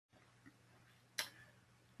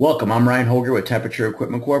Welcome, I'm Ryan Holger with Temperature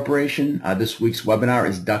Equipment Corporation. This week's webinar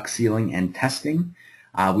is duct sealing and testing.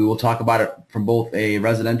 We will talk about it from both a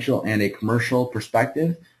residential and a commercial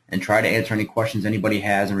perspective and try to answer any questions anybody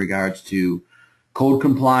has in regards to code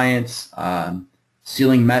compliance,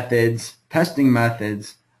 sealing methods, testing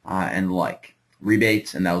methods, and like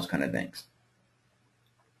rebates and those kind of things.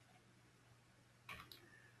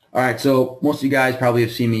 All right, so most of you guys probably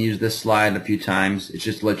have seen me use this slide a few times. It's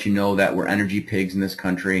just to let you know that we're energy pigs in this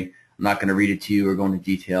country. I'm not going to read it to you or go into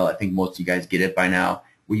detail. I think most of you guys get it by now.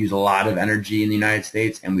 We use a lot of energy in the United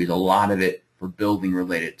States, and we use a lot of it for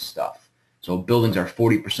building-related stuff. So buildings are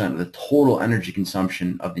 40% of the total energy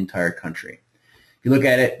consumption of the entire country. If you look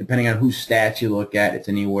at it, depending on whose stats you look at, it's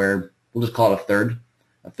anywhere, we'll just call it a third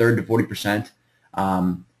to 40%.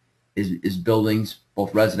 Is buildings,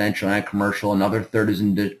 both residential and commercial. Another third is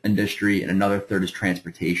industry, and another third is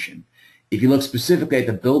transportation. If you look specifically at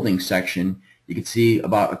the building section, you can see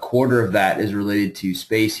about a quarter of that is related to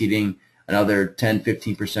space heating, another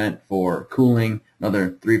 10-15% for cooling,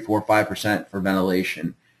 another 3-5% for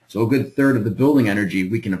ventilation. So a good third of the building energy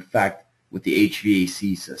we can affect with the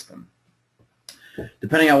HVAC system.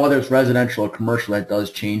 Depending on whether it's residential or commercial, that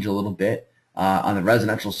does change a little bit. On the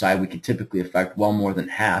residential side, we can typically affect well more than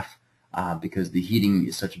half because the heating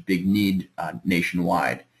is such a big need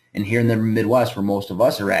nationwide. And here in the Midwest, where most of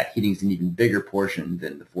us are at, heating is an even bigger portion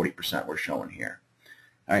than the 40% we're showing here.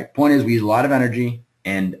 All right, point is we use a lot of energy,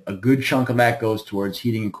 and a good chunk of that goes towards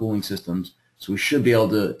heating and cooling systems, so we should be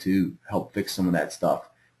able to help fix some of that stuff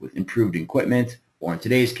with improved equipment, or in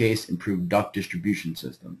today's case, improved duct distribution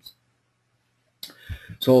systems.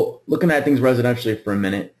 So looking at things residentially for a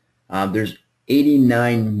minute, there's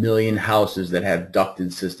 89 million houses that have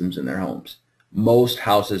ducted systems in their homes. Most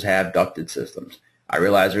houses have ducted systems. I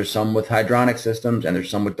realize there's some with hydronic systems and there's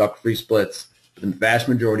some with duct-free splits, but the vast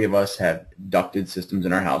majority of us have ducted systems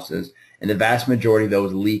in our houses, and the vast majority of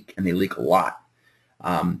those leak, and they leak a lot.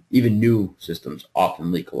 Even new systems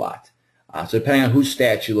often leak a lot. So depending on whose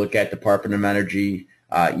stats you look at, Department of Energy,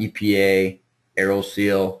 EPA,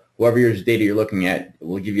 AeroSeal, whoever your data you're looking at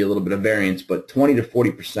will give you a little bit of variance, but 20 to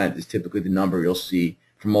 40% is typically the number you'll see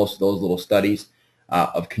from most of those little studies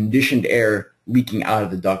of conditioned air leaking out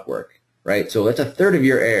of the ductwork, right? So that's a third of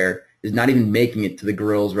your air is not even making it to the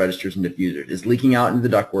grills, registers, and diffusers. It's leaking out into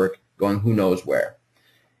the ductwork, going who knows where.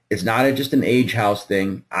 It's not just an age house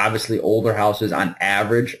thing. Obviously, older houses on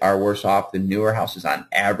average are worse off than newer houses on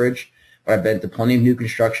average, but I've been to plenty of new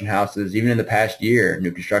construction houses, even in the past year,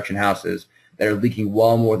 new construction houses that are leaking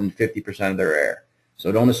well more than 50% of their air.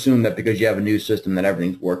 So don't assume that because you have a new system that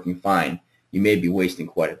everything's working fine. You may be wasting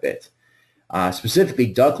quite a bit. Specifically,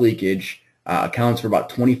 duct leakage accounts for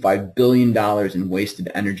about $25 billion in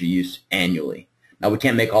wasted energy use annually. Now, we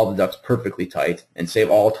can't make all the ducts perfectly tight and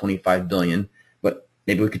save all $25 billion, but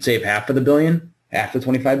maybe we could save half of the billion, half the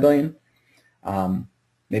 $25 billion.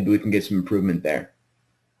 Maybe we can get some improvement there.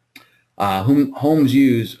 Homes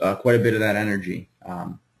use quite a bit of that energy.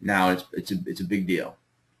 Now it's a big deal.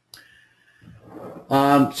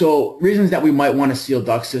 So reasons that we might want to seal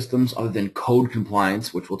duct systems other than code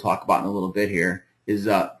compliance, which we'll talk about in a little bit here, is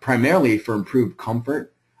primarily for improved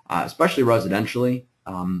comfort, especially residentially.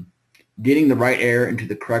 Getting the right air into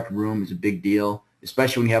the correct room is a big deal,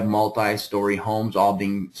 especially when you have multi-story homes all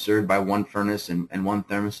being served by one furnace and one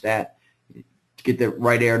thermostat. To get the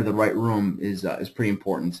right air to the right room is pretty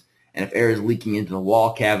important. And if air is leaking into the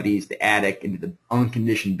wall cavities, the attic, into the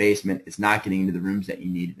unconditioned basement, it's not getting into the rooms that you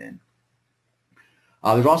need it in.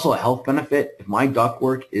 There's also a health benefit. If my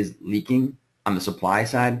ductwork is leaking on the supply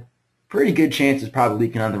side, pretty good chance it's probably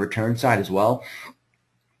leaking on the return side as well.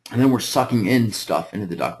 And then we're sucking in stuff into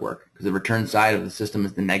the ductwork because the return side of the system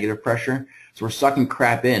is the negative pressure. So we're sucking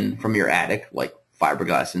crap in from your attic, like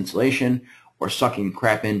fiberglass insulation, or sucking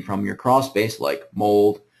crap in from your crawl space, like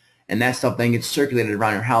mold. And that stuff then gets circulated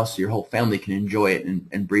around your house so your whole family can enjoy it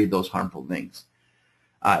and breathe those harmful things.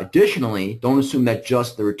 Additionally, don't assume that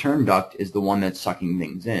just the return duct is the one that's sucking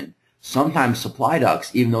things in. Sometimes supply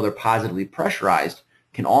ducts, even though they're positively pressurized,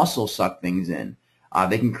 can also suck things in.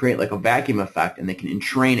 They can create like a vacuum effect, and they can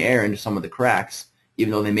entrain air into some of the cracks,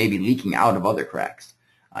 even though they may be leaking out of other cracks.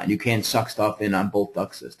 And you can suck stuff in on both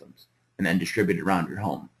duct systems and then distribute it around your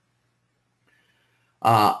home.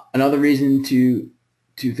 Another reason to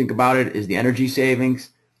think about it is the energy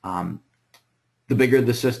savings. The bigger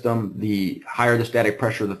the system, the higher the static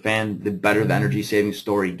pressure of the fan, the better the energy savings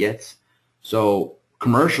story gets. So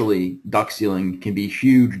commercially, duct sealing can be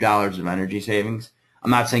huge dollars of energy savings.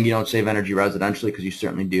 I'm not saying you don't save energy residentially, because you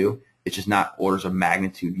certainly do. It's just not orders of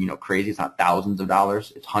magnitude, crazy. It's not thousands of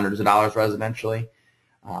dollars. It's hundreds of dollars residentially.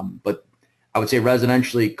 But I would say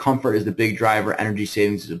residentially, comfort is the big driver, energy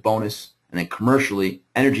savings is a bonus, and then commercially,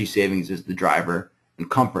 energy savings is the driver,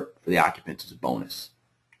 and comfort for the occupants is a bonus.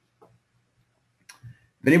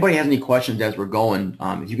 If anybody has any questions as we're going,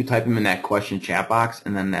 if you could type them in that question chat box,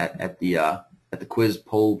 and then at the quiz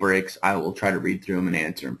poll breaks, I will try to read through them and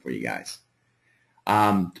answer them for you guys.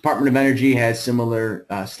 Department of Energy has similar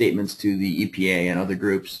statements to the EPA and other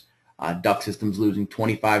groups. Duct systems losing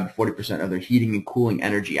 25 to 40% of their heating and cooling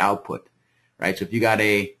energy output. Right, so if you got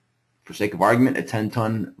for sake of argument, a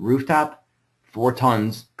 10-ton rooftop, 4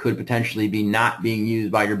 tons could potentially be not being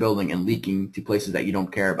used by your building and leaking to places that you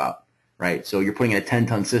don't care about. Right, so you're putting in a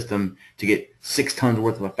 10-ton system to get 6 tons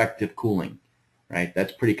worth of effective cooling. Right,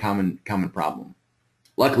 that's a pretty common problem.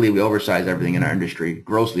 Luckily, we oversize everything in our industry,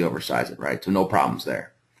 grossly oversize it. Right, so no problems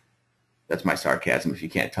there. That's my sarcasm if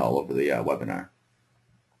you can't tell over the webinar.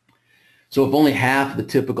 So if only half the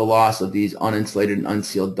typical loss of these uninsulated and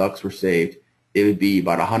unsealed ducts were saved, it would be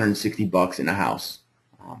about $160 in a house,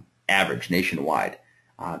 average nationwide.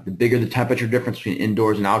 The bigger the temperature difference between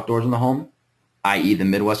indoors and outdoors in the home, i.e. the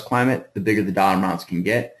Midwest climate, the bigger the dollar amounts can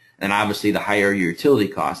get. And obviously the higher your utility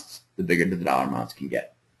costs, the bigger the dollar amounts can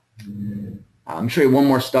get. I'm going to show you one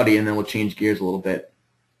more study and then we'll change gears a little bit.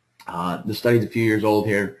 The study's a few years old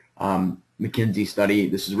here. McKinsey study.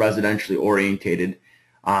 This is residentially orientated.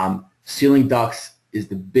 Sealing ducts is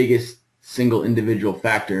the biggest single individual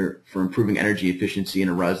factor for improving energy efficiency in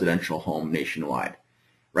a residential home nationwide.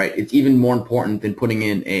 Right? It's even more important than putting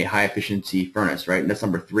in a high efficiency furnace, right? And that's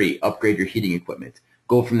number 3, upgrade your heating equipment.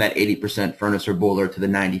 Go from that 80% furnace or boiler to the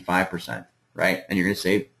 95%, right? And you're going to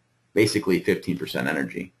save basically 15%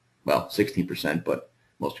 energy. Well, 16%, but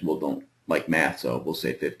most people don't like math, so we'll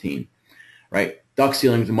say 15, right? Duct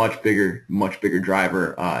sealing is a much bigger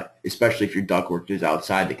driver, especially if your ductwork is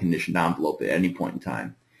outside the conditioned envelope at any point in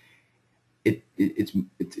time. It's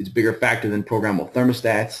a bigger factor than programmable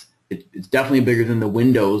thermostats. It's definitely bigger than the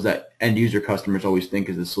windows that end user customers always think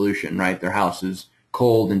is the solution, right? Their house is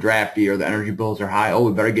cold and drafty or the energy bills are high. Oh,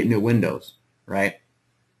 we better get new windows, right?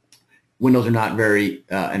 Windows are not very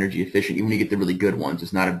energy efficient. Even when you get the really good ones,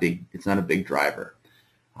 it's not a big driver.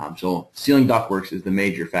 So sealing ductworks is the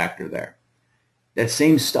major factor there. That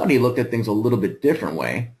same study looked at things a little bit different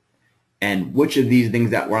way, and which of these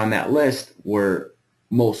things that were on that list were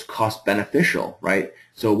most cost beneficial, right?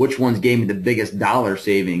 So which ones gave me the biggest dollar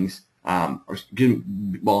savings, dollars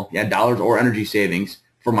or energy savings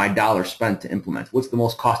for my dollar spent to implement? What's the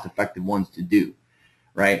most cost-effective ones to do,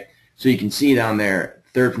 right? So you can see down there,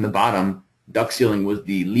 third from the bottom, duct sealing was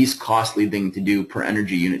the least costly thing to do per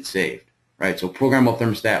energy unit saved, right? So programmable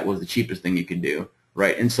thermostat was the cheapest thing you could do,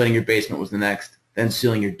 right? Insulating your basement was the next, then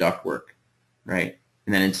sealing your ductwork, right?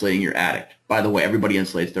 And then insulating your attic. By the way, everybody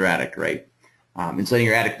insulates their attic, right? Insulating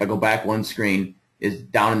your attic, if I go back one screen, is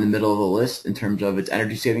down in the middle of the list in terms of its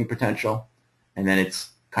energy saving potential, and then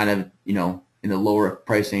it's kind of, in the lower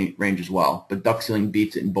pricing range as well. But duct sealing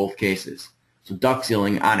beats it in both cases. So duct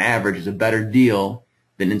sealing, on average, is a better deal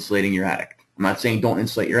than insulating your attic. I'm not saying don't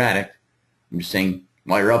insulate your attic. I'm just saying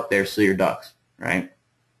while you're up there, seal your ducts, right?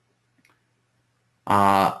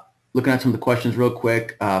 Looking at some of the questions real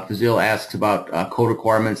quick, Fazil asks about code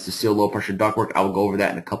requirements to seal low-pressure ductwork. I will go over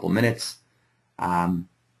that in a couple minutes. And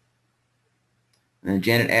then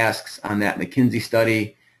Janet asks on that McKinsey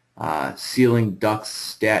study, sealing ducts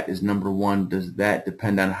stat is number 1. Does that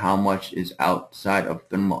depend on how much is outside of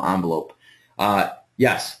thermal envelope?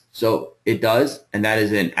 Yes, so it does, and that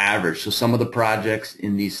is an average. So some of the projects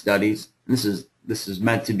in these studies, this is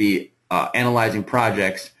meant to be analyzing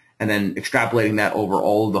projects and then extrapolating that over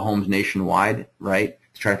all of the homes nationwide, right,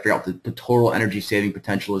 to try to figure out what the total energy saving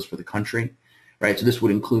potential is for the country, right? So this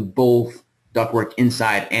would include both ductwork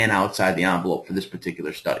inside and outside the envelope for this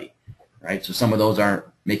particular study, right? So some of those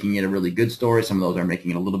are making it a really good story. Some of those are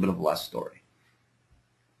making it a little bit of a less story.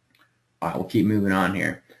 All right, we'll keep moving on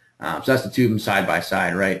here. So that's the two of them side by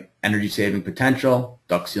side, right? Energy saving potential,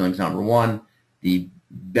 duct sealing is number 1. The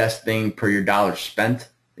best thing per your dollar spent,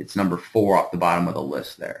 it's number 4 off the bottom of the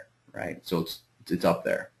list there, right? So it's up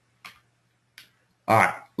there. All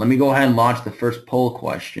right, let me go ahead and launch the first poll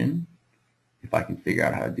question, if I can figure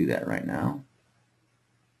out how to do that right now.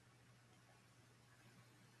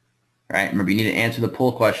 All right, remember you need to answer the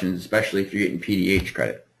poll questions, especially if you're getting PDH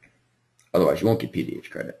credit. Otherwise, you won't get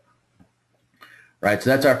PDH credit. Right,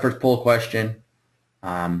 so that's our first poll question.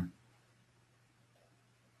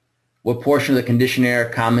 What portion of the conditioned air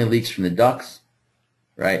commonly leaks from the ducts?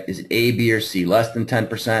 Right, is it A, B, or C? Less than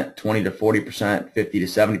 10%, 20 to 40%, 50 to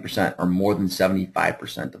 70%, or more than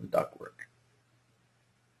 75% of the ductwork?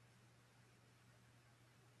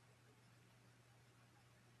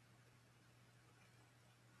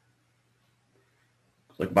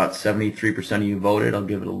 like about 73% of you voted. I'll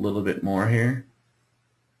give it a little bit more here.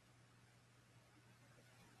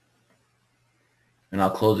 And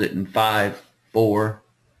I'll close it in 5, 4,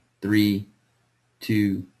 3,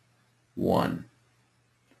 2, 1.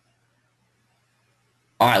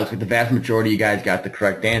 All right, looks like the vast majority of you guys got the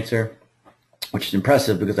correct answer, which is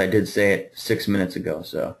impressive because I did say it 6 minutes ago,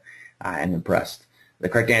 so I am impressed. The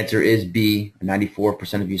correct answer is B.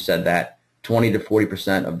 94% of you said that. 20 to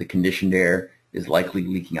 40% of the conditioned air is likely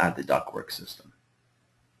leaking out of the ductwork system.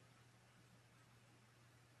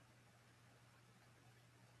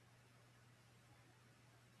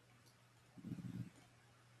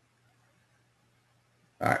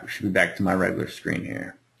 All right, we should be back to my regular screen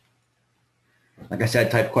here. Like I said,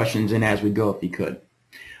 type questions in as we go if you could.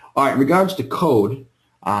 All right, in regards to code,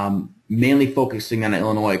 mainly focusing on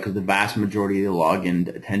Illinois because the vast majority of the login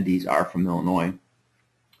attendees are from Illinois.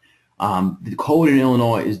 The code in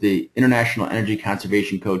Illinois is the International Energy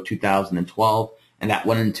Conservation Code 2012, and that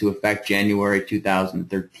went into effect January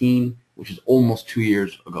 2013, which is almost 2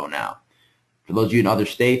 years ago now. For those of you in other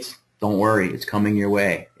states, don't worry, it's coming your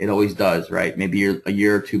way. It always does, right? Maybe you're a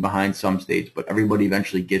year or two behind some states, but everybody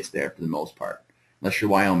eventually gets there for the most part. Unless you're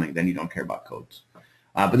Wyoming, then you don't care about codes.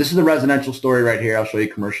 But this is a residential story right here. I'll show you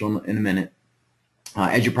commercial in a minute.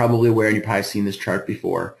 As you're probably aware, and you've probably seen this chart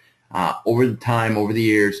before, over the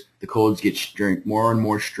years, the codes get more and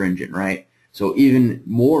more stringent, right? So even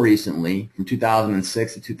more recently, from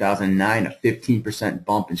 2006 to 2009, a 15%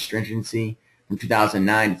 bump in stringency. From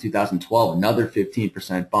 2009 to 2012, another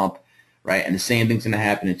 15% bump, right? And the same thing's going to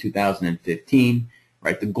happen in 2015,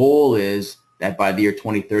 right? The goal is that by the year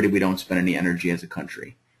 2030, we don't spend any energy as a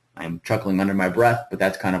country. I'm chuckling under my breath, but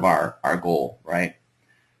that's kind of our goal, right?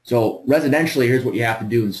 So residentially, here's what you have to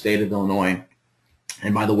do in the state of Illinois.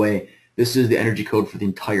 And by the way, this is the energy code for the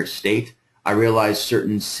entire state. I realize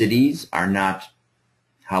certain cities are not,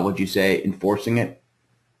 how would you say, enforcing it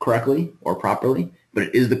correctly or properly, but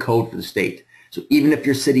it is the code for the state. So even if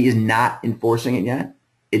your city is not enforcing it yet,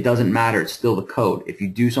 it doesn't matter. It's still the code. If you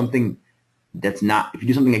do something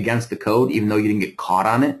against the code, even though you didn't get caught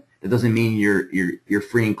on it, that doesn't mean you're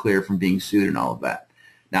free and clear from being sued and all of that.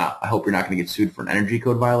 Now, I hope you're not going to get sued for an energy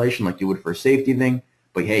code violation like you would for a safety thing,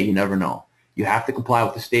 but hey, you never know. You have to comply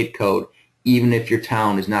with the state code, even if your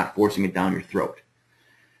town is not forcing it down your throat.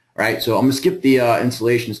 All right, so I'm going to skip the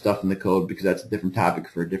insulation stuff in the code because that's a different topic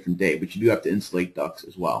for a different day, but you do have to insulate ducts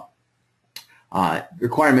as well.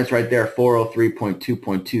 Requirements right there,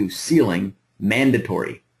 403.2.2, sealing,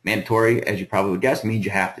 mandatory. Mandatory, as you probably would guess, means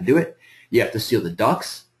you have to do it. You have to seal the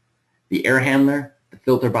ducts, the air handler, the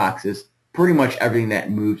filter boxes, pretty much everything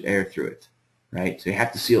that moves air through it, right? So you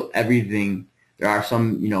have to seal everything. There are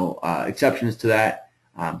some, exceptions to that.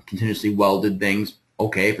 Continuously welded things.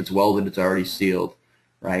 Okay, if it's welded, it's already sealed,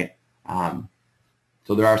 right?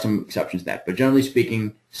 So there are some exceptions to that. But generally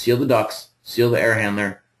speaking, seal the ducts, seal the air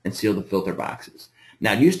handler, and seal the filter boxes.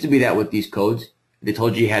 Now, it used to be that with these codes, they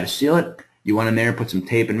told you had to seal it. You went in there and put some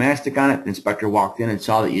tape and mastic on it. The inspector walked in and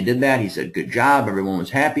saw that you did that. He said, good job. Everyone was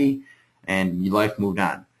happy, and your life moved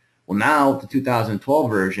on. Well, now, the 2012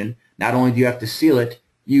 version, not only do you have to seal it,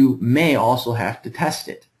 you may also have to test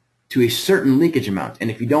it to a certain leakage amount. And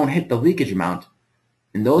if you don't hit the leakage amount,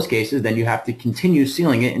 in those cases, then you have to continue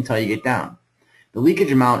sealing it until you get down. The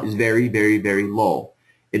leakage amount is very, very, very low.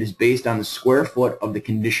 It is based on the square foot of the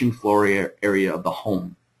conditioned floor area of the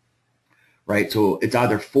home, right? So it's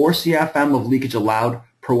either 4 CFM of leakage allowed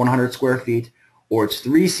per 100 square feet, or it's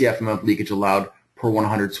 3 CFM of leakage allowed per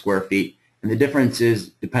 100 square feet. And the difference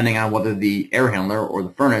is depending on whether the air handler or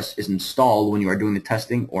the furnace is installed when you are doing the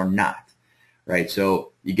testing or not, right?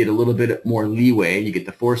 So you get a little bit more leeway. You get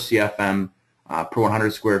the 4 CFM per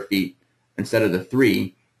 100 square feet instead of the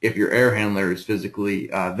 3 if your air handler is physically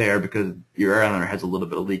there, because your air handler has a little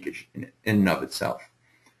bit of leakage in and of itself,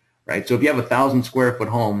 right? So if you have a 1,000 square foot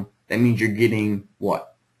home, that means you're getting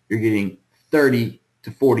what? You're getting 30 to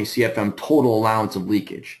 40 CFM total allowance of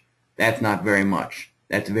leakage. That's not very much.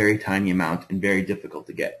 That's a very tiny amount and very difficult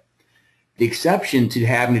to get. The exception to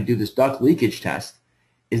having to do this duct leakage test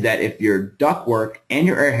is that if your ductwork and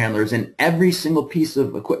your air handlers and every single piece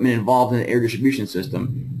of equipment involved in the air distribution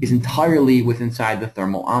system is entirely inside the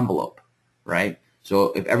thermal envelope, right?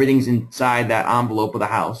 So if everything's inside that envelope of the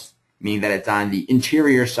house, meaning that it's on the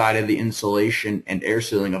interior side of the insulation and air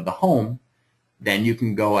sealing of the home, then you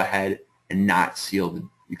can go ahead and not seal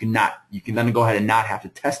you can then go ahead and not have to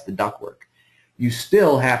test the ductwork. You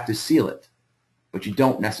still have to seal it, but you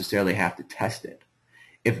don't necessarily have to test it.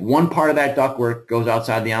 If one part of that ductwork goes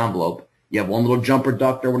outside the envelope, you have one little jumper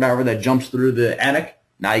duct or whatever that jumps through the attic,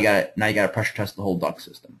 now you got to pressure test the whole duct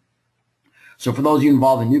system. So for those of you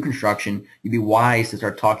involved in new construction, you'd be wise to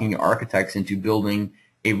start talking to architects into building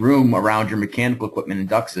a room around your mechanical equipment and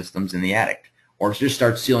duct systems in the attic, or just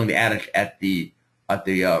start sealing the attic at the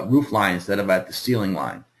roof line instead of at the ceiling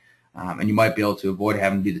line. And you might be able to avoid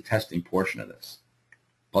having to do the testing portion of this.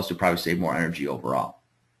 Plus, you'll probably save more energy overall.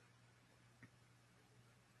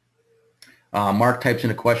 Mark types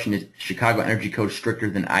in a question: is Chicago Energy Code stricter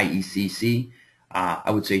than IECC?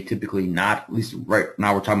 I would say typically not. At least right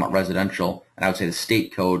now we're talking about residential, and I would say the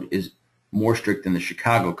state code is more strict than the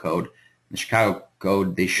Chicago code. The Chicago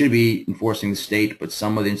code, they should be enforcing the state, but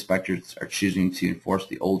some of the inspectors are choosing to enforce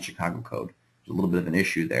the old Chicago code. There's a little bit of an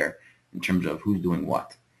issue there in terms of who's doing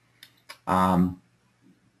what.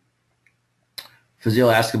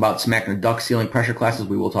 Fazil asked about smacking the duct sealing pressure classes.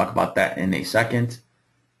 We will talk about that in a second.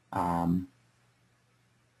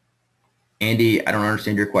 Andy, I don't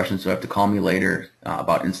understand your question, so you have to call me later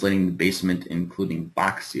about insulating the basement, including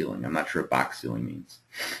box sealing. I'm not sure what box sealing means.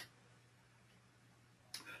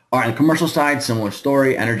 All right, on the commercial side, similar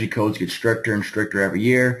story. Energy codes get stricter and stricter every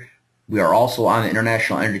year. We are also on the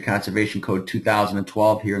International Energy Conservation Code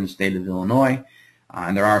 2012 here in the state of Illinois,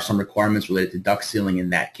 and there are some requirements related to duct sealing in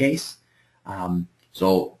that case.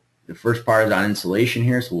 So the first part is on insulation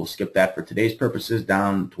here, so we'll skip that for today's purposes.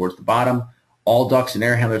 Down towards the bottom, all ducts and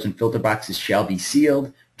air handlers and filter boxes shall be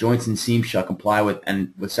sealed. Joints and seams shall comply with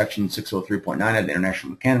Section 603.9 of the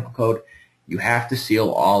International Mechanical Code. You have to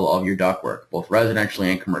seal all of your ductwork, both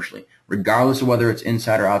residentially and commercially. Regardless of whether it's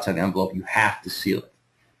inside or outside the envelope, you have to seal it.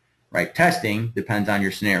 Right? Testing depends on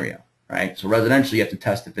your scenario. Right? So residentially, you have to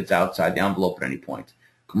test if it's outside the envelope at any point.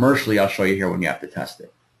 Commercially, I'll show you here when you have to test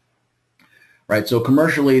it. Right? So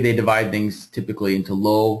commercially, they divide things typically into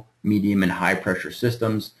low, medium, and high pressure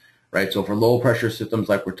systems. Right? So for low pressure systems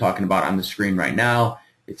like we're talking about on the screen right now,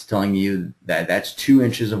 it's telling you that that's 2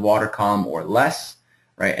 inches of water column or less,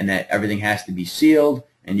 right? And that everything has to be sealed,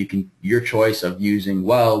 and you can, your choice of using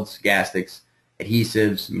welds, gaskets,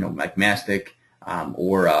 adhesives, like mastic,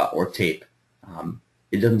 or tape.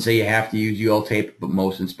 It doesn't say you have to use UL tape, but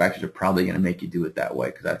most inspectors are probably going to make you do it that way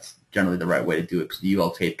because that's generally the right way to do it, because the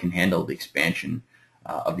UL tape can handle the expansion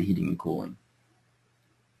of the heating and cooling.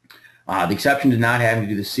 The exception to not having to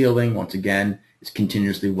do the sealing, once again, is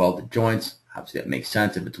continuously welded joints. Obviously, that makes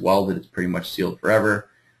sense. If it's welded, it's pretty much sealed forever.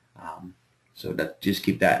 So just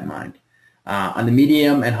keep that in mind. On the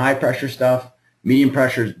medium and high pressure stuff, medium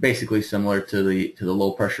pressure is basically similar to the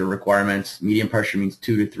low pressure requirements. Medium pressure means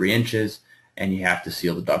 2 to 3 inches, and you have to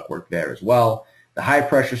seal the ductwork there as well. The high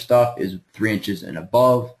pressure stuff is 3 inches and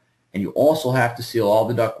above, and you also have to seal all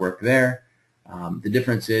the ductwork there. The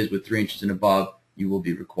difference is with 3 inches and above, you will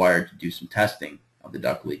be required to do some testing of the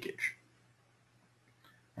duct leakage.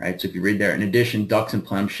 All right, so if you read there, in addition, ducts and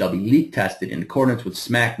plumbs shall be leak tested in accordance with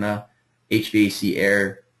SMACNA HVAC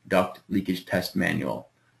Air Duct Leakage Test Manual.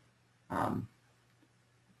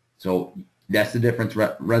 So that's the difference.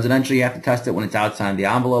 Residentially, you have to test it when it's outside the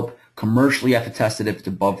envelope. Commercially, you have to test it if it's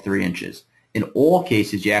above 3 inches. In all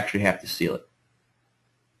cases, you actually have to seal it.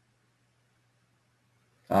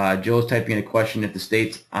 Joe's typing in a question: if the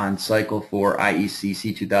state's on cycle for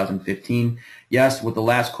IECC 2015. Yes, with the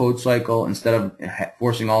last code cycle, instead of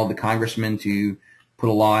forcing all of the congressmen to put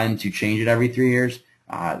a law in to change it every 3 years,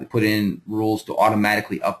 they put in rules to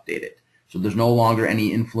automatically update it. So there's no longer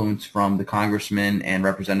any influence from the congressmen and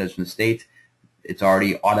representatives from the state. It's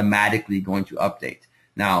already automatically going to update.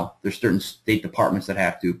 Now, there's certain state departments that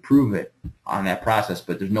have to approve it on that process,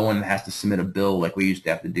 but there's no one that has to submit a bill like we used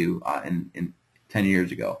to have to do in 10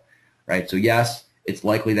 years ago, right? So yes, it's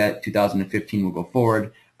likely that 2015 will go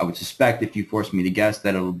forward. I would suspect, if you force me to guess,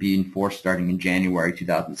 that it will be enforced starting in January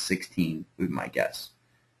 2016, would be my guess.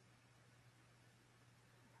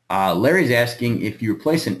 Larry's asking, if you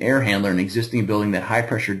replace an air handler in an existing building that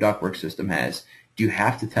high-pressure ductwork system has, do you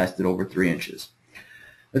have to test it over 3 inches?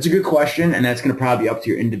 That's a good question, and that's going to probably be up to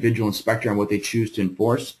your individual inspector on what they choose to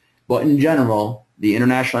enforce. But in general, the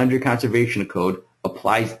International Energy Conservation Code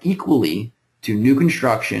applies equally to new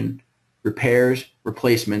construction, repairs,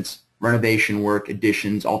 replacements, renovation work,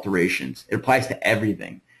 additions, alterations. It applies to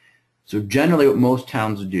everything. So generally what most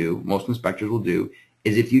towns do, most inspectors will do,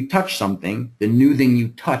 is if you touch something, the new thing you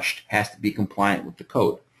touched has to be compliant with the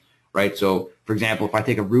code, right? So, for example, if I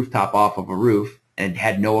take a rooftop off of a roof and it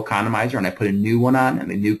had no economizer and I put a new one on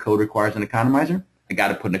and the new code requires an economizer, I got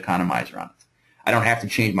to put an economizer on it. I don't have to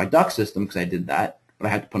change my duct system because I did that, but I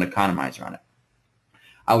have to put an economizer on it.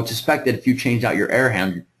 I would suspect that if you changed out your air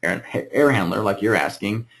handler, like you're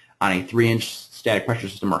asking, on a 3-inch static pressure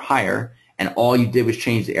system or higher, and all you did was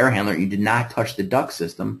change the air handler and you did not touch the duct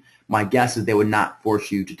system, my guess is they would not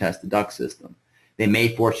force you to test the duct system. They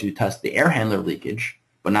may force you to test the air handler leakage,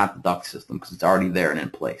 but not the duct system because it's already there and in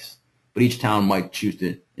place. But each town might choose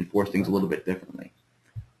to enforce things a little bit differently.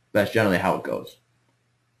 That's generally how it goes.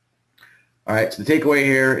 All right, so the takeaway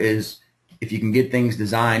here is if you can get things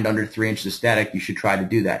designed under 3 inches of static, you should try to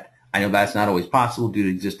do that. I know that's not always possible due to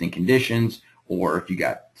existing conditions or if you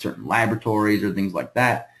got certain laboratories or things like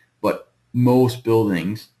that, but most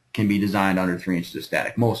buildings can be designed under 3 inches of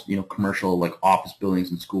static. Most, commercial like office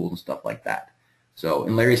buildings and schools and stuff like that. So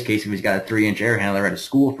in Larry's case, if he's got a 3-inch air handler at a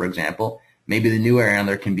school, for example, maybe the new air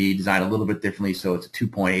handler can be designed a little bit differently so it's a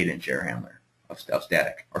 2.8-inch air handler of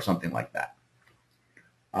static or something like that.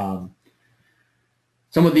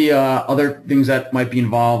 Some of the other things that might be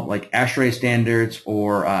involved, like ASHRAE standards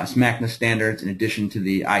or SMACNA standards, in addition to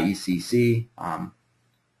the IECC.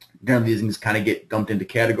 Generally, these things kind of get dumped into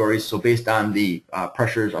categories. So based on the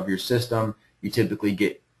pressures of your system, you typically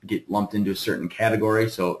get lumped into a certain category.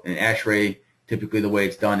 So in ASHRAE, typically the way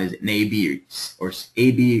it's done is an A, B,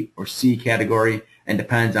 or C category, and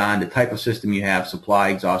depends on the type of system you have, supply,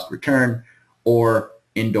 exhaust, return, or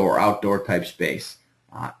indoor, outdoor type space,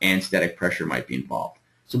 and static pressure might be involved.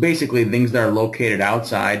 So basically, things that are located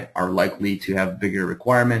outside are likely to have bigger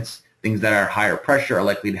requirements. Things that are higher pressure are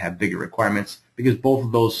likely to have bigger requirements because both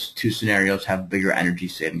of those two scenarios have bigger energy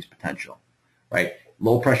savings potential, right?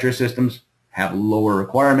 Low pressure systems have lower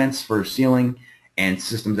requirements for sealing, and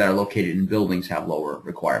systems that are located in buildings have lower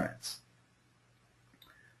requirements.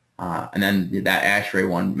 And then that ASHRAE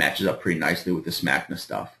one matches up pretty nicely with the SMACNA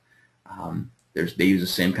stuff. They use the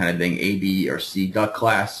same kind of thing, A, B, or C duct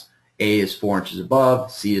class. A is 4 inches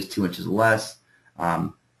above, C is 2 inches less,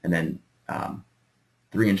 and then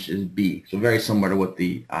 3 inches is B. So very similar to what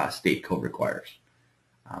the state code requires.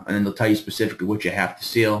 And then they'll tell you specifically what you have to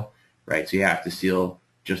seal, right? So you have to seal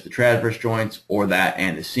just the transverse joints, or that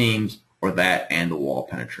and the seams, or that and the wall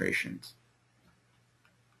penetrations.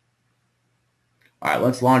 All right,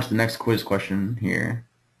 let's launch the next quiz question here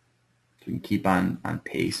so we can keep on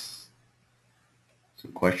pace. So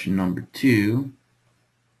question number 2.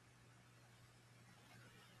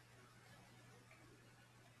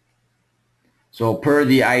 So per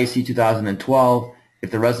the IEC 2012, if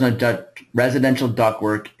the residential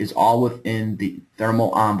ductwork is all within the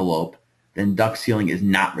thermal envelope, then duct sealing is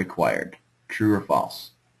not required. True or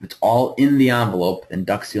false? If it's all in the envelope, then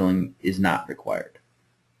duct sealing is not required.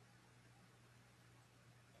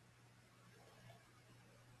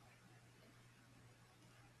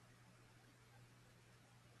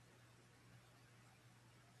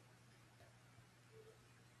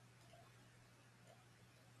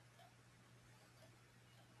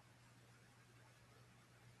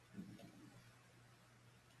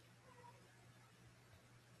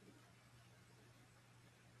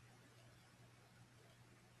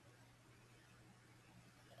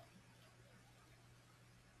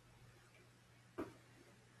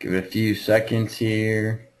 Give it a few seconds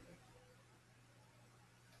here.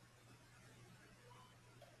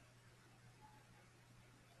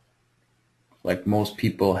 Like most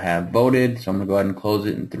people have voted, so I'm going to go ahead and close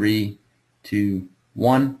it in 3, 2,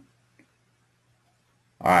 1.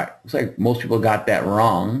 All right, looks like most people got that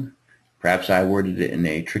wrong. Perhaps I worded it in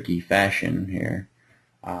a tricky fashion here.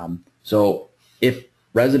 So if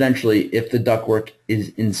residentially, if the ductwork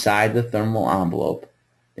is inside the thermal envelope,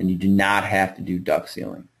 then you do not have to do duct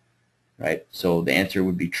sealing, right? So the answer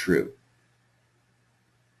would be true.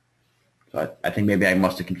 So I think maybe I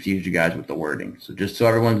must have confused you guys with the wording. So just so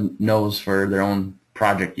everyone knows for their own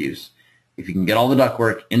project use, if you can get all the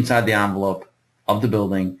ductwork inside the envelope of the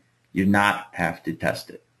building, you do not have to test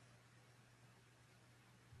it.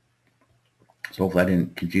 So hopefully I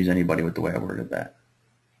didn't confuse anybody with the way I worded that.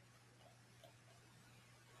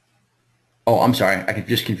 Oh, I'm sorry. I could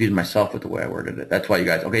just confuse myself with the way I worded it. That's why you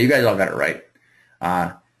guys, okay, you guys all got it right.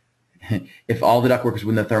 If all the ductwork is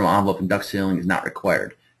within the thermal envelope and duct sealing is not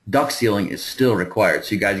required. Duct sealing is still required,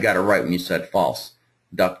 so you guys got it right when you said false.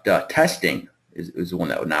 Duct testing is the one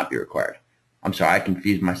that would not be required. I'm sorry, I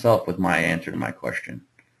confused myself with my answer to my question.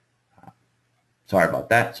 Sorry about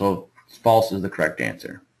that. So false is the correct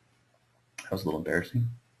answer. That was a little embarrassing.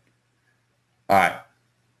 All right,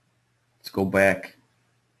 let's go back.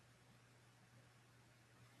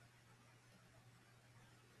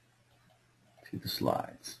 To the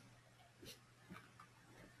slides.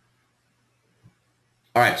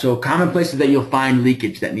 All right, so common places that you'll find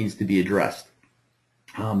leakage that needs to be addressed,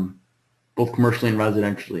 both commercially and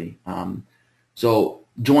residentially. So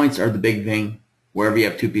joints are the big thing. Wherever you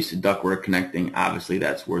have two pieces of ductwork connecting, obviously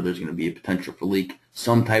that's where there's going to be a potential for leak.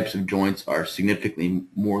 Some types of joints are significantly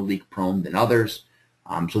more leak prone than others.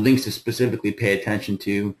 So things to specifically pay attention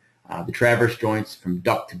to, the traverse joints from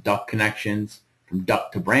duct to duct connections, from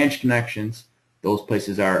duct to branch connections, Those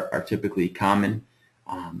places are typically common.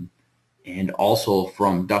 And also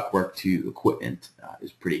from ductwork to equipment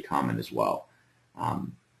is pretty common as well.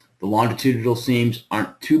 The longitudinal seams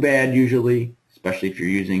aren't too bad usually, especially if you're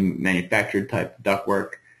using manufactured type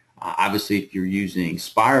ductwork. Obviously, if you're using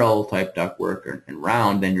spiral type ductwork and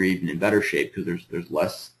round, then you're even in better shape because there's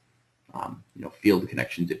less field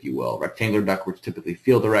connections, if you will. Rectangular ductwork is typically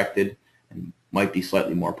field directed and might be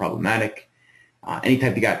slightly more problematic.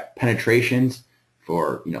 Anytime you got penetrations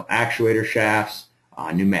for actuator shafts,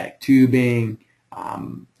 pneumatic tubing,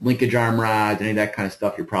 linkage arm rods, any of that kind of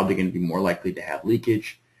stuff, you're probably going to be more likely to have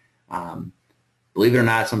leakage. Believe it or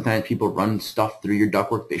not, sometimes people run stuff through your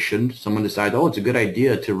ductwork they shouldn't. Someone decides, oh, it's a good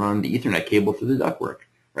idea to run the Ethernet cable through the ductwork.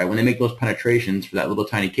 Right? When they make those penetrations for that little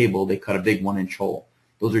tiny cable, they cut a big 1-inch hole.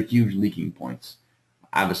 Those are huge leaking points.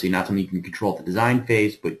 Obviously not something you can control at the design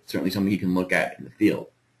phase, but certainly something you can look at in the field.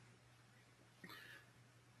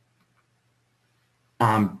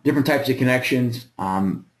 Different types of connections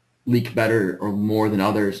leak better or more than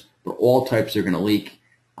others, but all types are going to leak.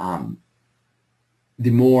 The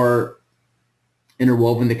more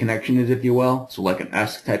interwoven the connection is, if you will, so like an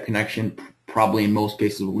S-type connection, probably in most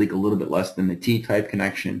cases will leak a little bit less than the T-type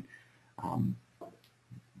connection.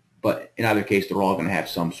 But in either case, they're all going to have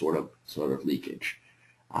some sort of leakage.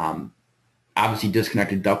 Obviously,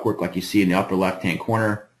 disconnected ductwork, like you see in the upper left-hand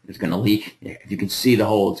corner, is going to leak. If you can see the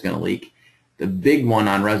hole, it's going to leak. The big one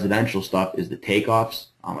on residential stuff is the takeoffs,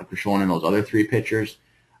 like we're showing in those other 3 pictures.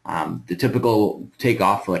 The typical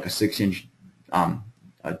takeoff for like a 6-inch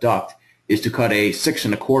duct is to cut a 6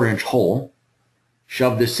 1/4-inch hole,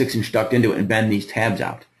 shove this 6-inch duct into it, and bend these tabs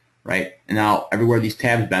out, right? And now everywhere these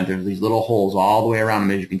tabs bend, there's these little holes all the way around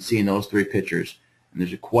them, as you can see in those 3 pictures. And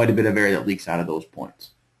there's quite a bit of air that leaks out of those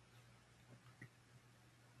points.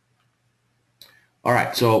 All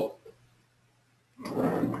right, so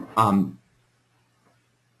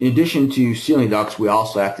in addition to sealing ducts, we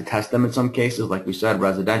also have to test them in some cases. Like we said,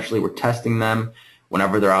 residentially, we're testing them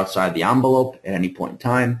whenever they're outside the envelope at any point in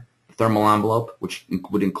time. The thermal envelope, which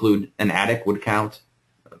would include an attic, would count.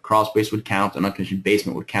 A crawl space would count. An unconditioned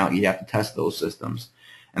basement would count. You'd have to test those systems.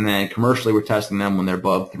 And then commercially, we're testing them when they're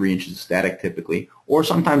above 3 inches of static typically, or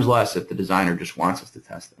sometimes less if the designer just wants us to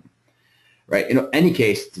test them. Right? In any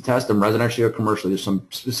case, to test them residentially or commercially, there's some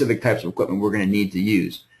specific types of equipment we're going to need to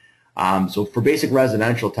use. So for basic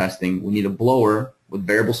residential testing, we need a blower with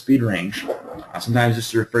variable speed range. Sometimes this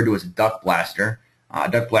is referred to as a duct blaster. A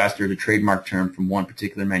duct blaster is a trademark term from one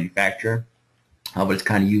particular manufacturer, but it's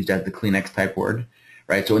kind of used as the Kleenex type word.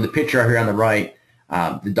 Right? So in the picture here on the right,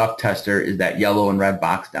 the duct tester is that yellow and red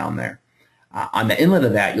box down there. On the inlet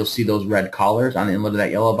of that, you'll see those red collars on the inlet of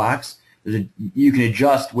that yellow box. You can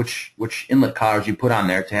adjust which inlet collars you put on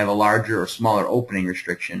there to have a larger or smaller opening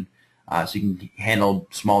restriction, so you can handle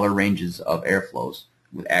smaller ranges of airflows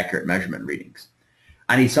with accurate measurement readings.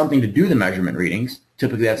 I need something to do the measurement readings.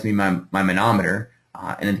 Typically, that's my manometer.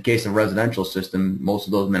 And in the case of a residential system, most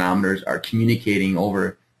of those manometers are communicating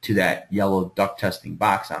over to that yellow duct testing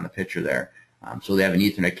box on the picture there. So they have an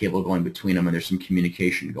Ethernet cable going between them, and there's some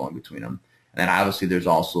communication going between them. And then obviously there's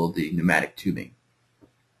also the pneumatic tubing.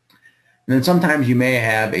 And then sometimes you may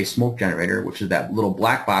have a smoke generator, which is that little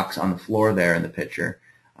black box on the floor there in the picture.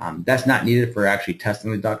 That's not needed for actually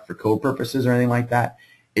testing the duct for code purposes or anything like that.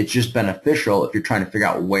 It's just beneficial if you're trying to figure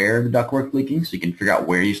out where the ductwork's leaking, so you can figure out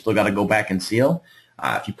where you still got to go back and seal.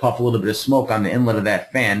 If you puff a little bit of smoke on the inlet of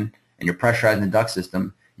that fan and you're pressurizing the duct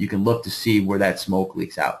system, you can look to see where that smoke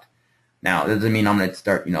leaks out. Now, that doesn't mean I'm going to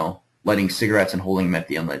start, lighting cigarettes and holding them at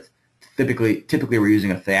the inlet. Typically we're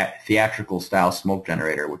using a theatrical style smoke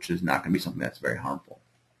generator, which is not going to be something that's very harmful.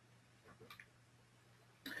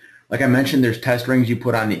 Like I mentioned, there's test rings you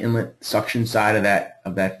put on the inlet suction side of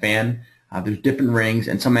that fan. There's different rings,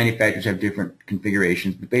 and some manufacturers have different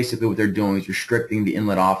configurations. But basically, what they're doing is restricting the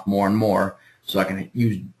inlet off more and more, so I can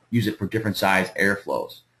use it for different size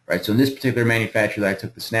airflows. Right. So in this particular manufacturer that I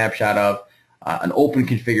took the snapshot of, an open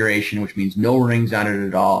configuration, which means no rings on it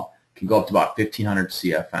at all, can go up to about 1,500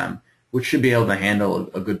 CFM, which should be able to handle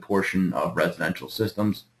a good portion of residential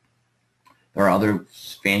systems. There are other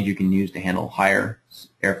fans you can use to handle higher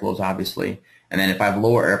airflows, obviously. And then if I have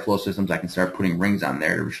lower airflow systems, I can start putting rings on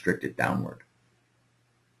there to restrict it downward.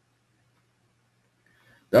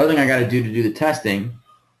 The other thing I got to do the testing,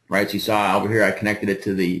 right, so you saw over here I connected it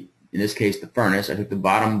to in this case, the furnace. I took the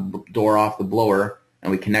bottom door off the blower,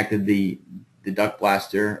 and we connected the duct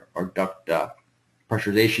blaster or duct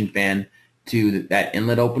pressurization fan to that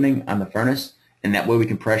inlet opening on the furnace, and that way we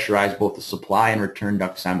can pressurize both the supply and return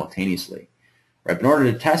duct simultaneously. Right? But in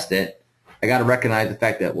order to test it, I got to recognize the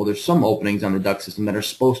fact that, well, there's some openings on the duct system that are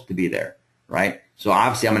supposed to be there. right? So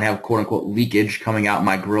obviously I'm going to have quote-unquote leakage coming out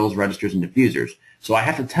my grills, registers, and diffusers. So I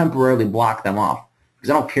have to temporarily block them off because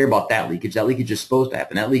I don't care about that leakage. That leakage is supposed to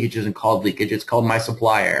happen. That leakage isn't called leakage. It's called my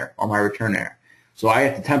supply air or my return air. So I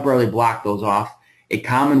have to temporarily block those off. A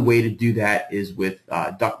common way to do that is with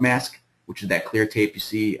duct mask, which is that clear tape you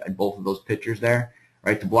see in both of those pictures there,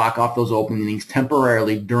 right, to block off those openings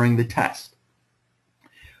temporarily during the test.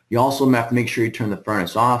 You also have to make sure you turn the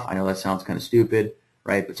furnace off. I know that sounds kind of stupid,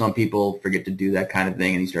 right, but some people forget to do that kind of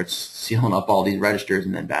thing, and you start sealing up all these registers,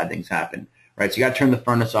 and then bad things happen, right? So you got to turn the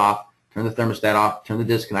furnace off, turn the thermostat off, turn the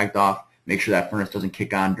disconnect off, make sure that furnace doesn't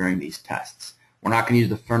kick on during these tests. We're not going to use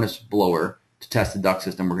the furnace blower to test the duct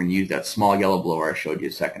system. We're going to use that small yellow blower I showed you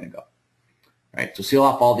a second ago. Right, so seal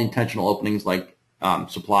off all the intentional openings like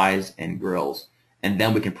supplies and grills, and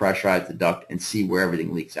then we can pressurize the duct and see where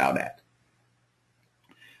everything leaks out at.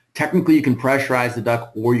 Technically, you can pressurize the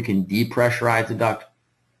duct or you can depressurize the duct.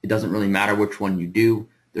 It doesn't really matter which one you do.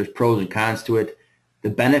 There's pros and cons to it. The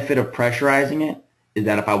benefit of pressurizing it is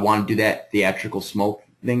that if I want to do that theatrical smoke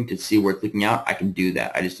thing to see where it's leaking out, I can do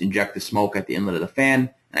that. I just inject the smoke at the inlet of the fan,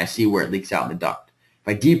 and I see where it leaks out in the duct. If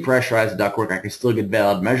I depressurize the ductwork, I can still get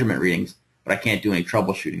valid measurement readings, but I can't do any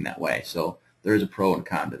troubleshooting that way. So there is a pro and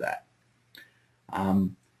con to that.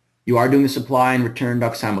 You are doing the supply and return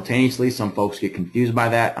duct simultaneously. Some folks get confused by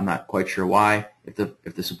that. I'm not quite sure why. If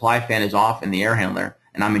the supply fan is off in the air handler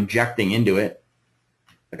and I'm injecting into it,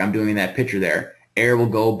 like I'm doing in that picture there, air will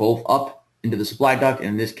go both up into the supply duct and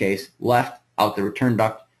in this case left out the return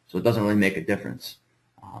duct, so it doesn't really make a difference.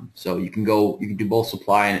 So you can do both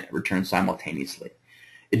supply and return simultaneously.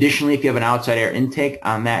 Additionally, if you have an outside air intake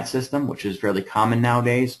on that system, which is fairly common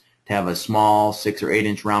nowadays, to have a small 6 or 8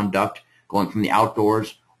 inch round duct going from the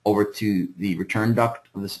outdoors over to the return duct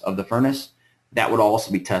of the furnace, that would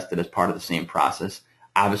also be tested as part of the same process.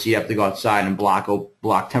 Obviously, you have to go outside and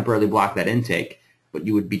temporarily block that intake, but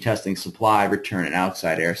you would be testing supply, return, and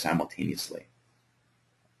outside air simultaneously.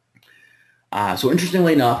 So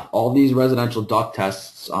interestingly enough, all these residential duct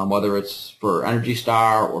tests, whether it's for Energy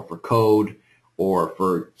Star or for code, or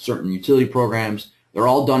for certain utility programs, they're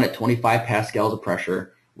all done at 25 pascals of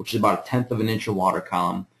pressure, which is about 1/10 of an inch of water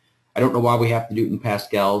column. I don't know why we have to do it in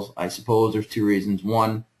pascals. I suppose there's two reasons.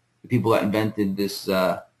 One, the people that invented these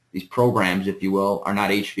programs, if you will, are not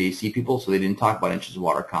HVAC people, so they didn't talk about inches of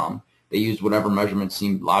water column. They used whatever measurement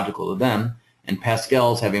seemed logical to them, and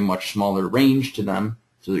pascals have a much smaller range to them,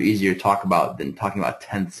 so they're easier to talk about than talking about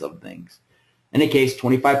tenths of things. In any case,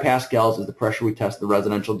 25 pascals is the pressure we test the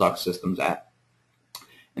residential duct systems at,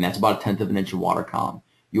 and that's about 1/10 of an inch of water column.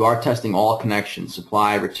 You are testing all connections,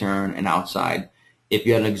 supply, return, and outside. If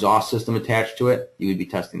you had an exhaust system attached to it, you would be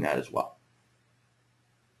testing that as well.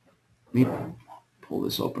 Let me pull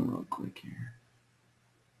this open real quick here.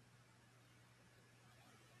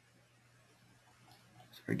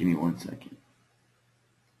 Sorry, give me 1 second.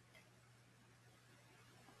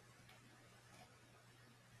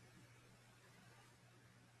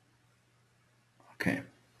 Okay.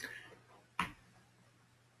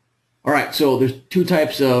 All right, so there's two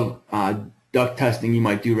types of duct testing you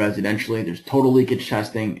might do residentially. There's total leakage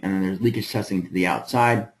testing, and then there's leakage testing to the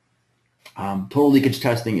outside. Total leakage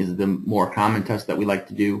testing is the more common test that we like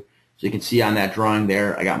to do. So you can see on that drawing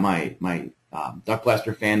there, I got my duct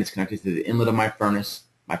blaster fan that's connected to the inlet of my furnace.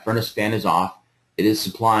 My furnace fan is off. It is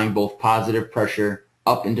supplying both positive pressure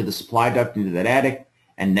up into the supply duct into that attic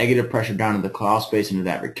and negative pressure down into the crawl space into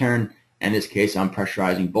that return. In this case, I'm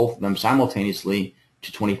pressurizing both of them simultaneously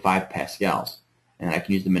to 25 pascals. And I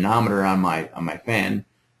can use the manometer on my fan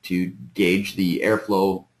to gauge the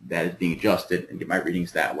airflow that is being adjusted and get my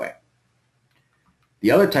readings that way.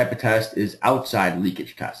 The other type of test is outside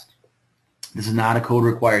leakage test. This is not a code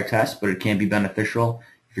required test, but it can be beneficial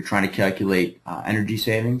if you're trying to calculate energy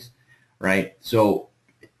savings, right? So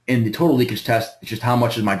in the total leakage test, it's just how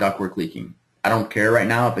much is my ductwork leaking. I don't care right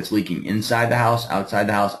now if it's leaking inside the house, outside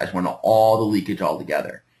the house. I just want to know all the leakage all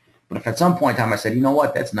together. But if at some point in time I said, you know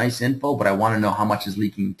what, that's nice info, but I want to know how much is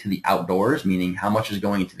leaking to the outdoors, meaning how much is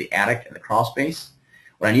going into the attic and the crawl space,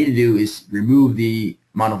 what I need to do is remove the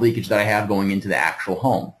amount of leakage that I have going into the actual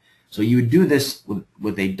home. So you would do this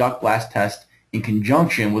with a duct blast test in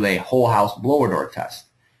conjunction with a whole house blower door test,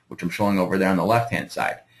 which I'm showing over there on the left-hand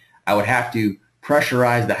side. I would have to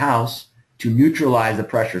pressurize the house to neutralize the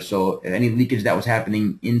pressure. So any leakage that was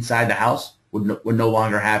happening inside the house would no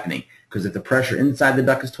longer happening. Because if the pressure inside the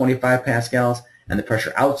duct is 25 pascals and the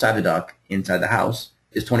pressure outside the duct inside the house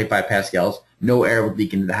is 25 pascals, no air would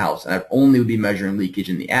leak into the house. And I only would be measuring leakage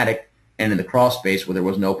in the attic and in the crawl space where there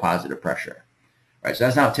was no positive pressure. All right, so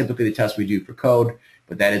that's not typically the test we do for code,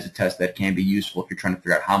 but that is a test that can be useful if you're trying to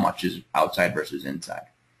figure out how much is outside versus inside.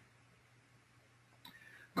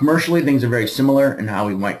 Commercially, things are very similar in how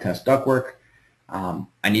we might test ductwork.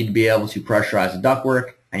 I need to be able to pressurize the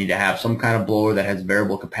ductwork. I need to have some kind of blower that has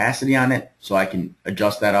variable capacity on it so I can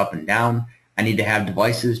adjust that up and down. I need to have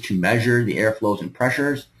devices to measure the airflows and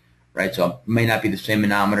pressures, right? So it may not be the same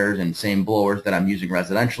manometers and same blowers that I'm using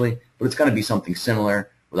residentially, but it's going to be something similar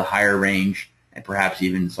with a higher range and perhaps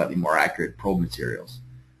even slightly more accurate probe materials.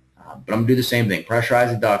 But I'm going to do the same thing.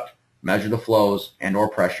 Pressurize the duct, measure the flows and or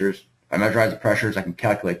pressures. If I measurize the pressures, I can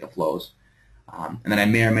calculate the flows. And then I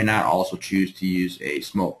may or may not also choose to use a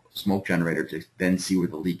smoke generator to then see where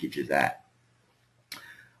the leakage is at.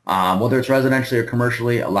 Whether it's residentially or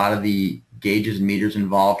commercially, a lot of the gauges and meters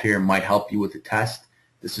involved here might help you with the test.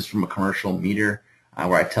 This is from a commercial meter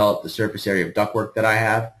where I tell it the surface area of ductwork that I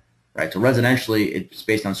have. Right. So residentially, it's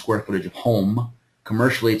based on square footage of home.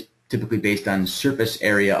 Commercially, it's typically based on surface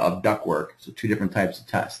area of ductwork. So two different types of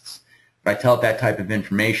tests. But I tell it that type of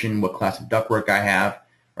information, what class of ductwork I have,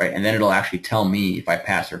 right, and then it'll actually tell me if I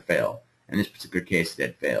pass or fail. In this particular case,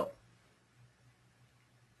 it failed.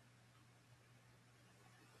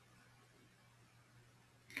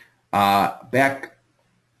 Back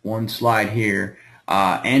one slide here.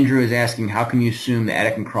 Andrew is asking, how can you assume the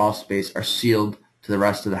attic and crawl space are sealed to the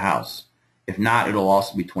rest of the house? If not, it'll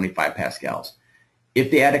also be 25 pascals.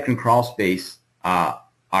 If the attic and crawl space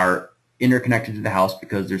are interconnected to the house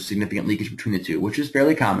because there's significant leakage between the two, which is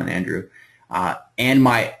fairly common, Andrew, and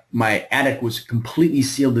my attic was completely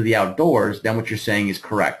sealed to the outdoors, then what you're saying is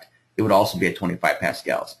correct. It would also be at 25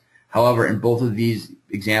 pascals. However, in both of these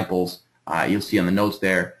examples, you'll see on the notes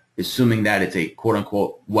there, assuming that it's a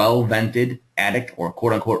quote-unquote well-vented attic or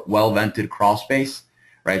quote-unquote well-vented crawl space,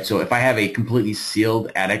 right? So if I have a completely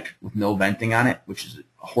sealed attic with no venting on it, which is a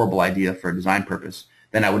horrible idea for a design purpose,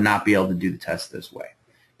 then I would not be able to do the test this way.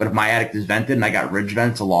 But if my attic is vented and I got ridge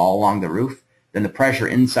vents all along the roof, then the pressure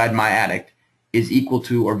inside my attic is equal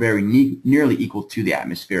to or very nearly equal to the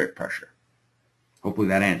atmospheric pressure. Hopefully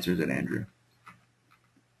that answers it, Andrew.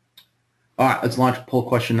 All right, let's launch poll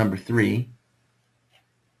question number 3.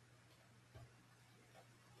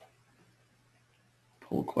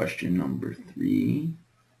 Poll question number 3.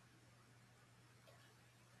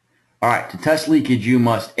 All right, to test leakage, you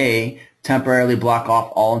must A, temporarily block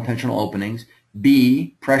off all intentional openings,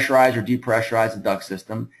 B, pressurize or depressurize the duct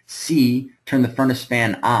system, C, turn the furnace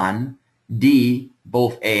fan on, D,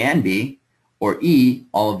 both A and B, or E,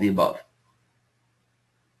 all of the above.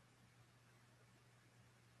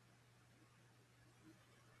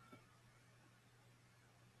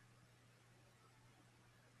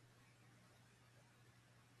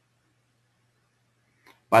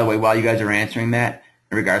 By the way, while you guys are answering that,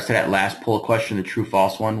 in regards to that last poll question, the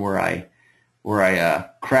true-false one, where I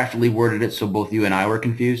craftily worded it so both you and I were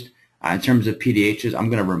confused. In terms of PDHs, I'm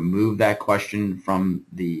going to remove that question from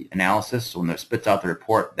the analysis. So when it spits out the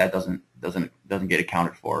report, that doesn't get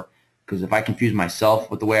accounted for. Because if I confuse myself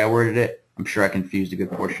with the way I worded it, I'm sure I confused a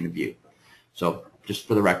good portion of you. So just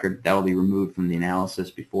for the record, that will be removed from the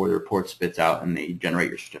analysis before the report spits out and they generate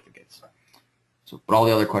your certificates. So, but all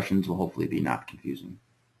the other questions will hopefully be not confusing.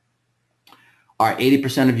 All right,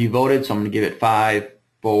 80% of you voted, so I'm going to give it 5,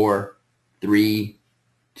 4, 3,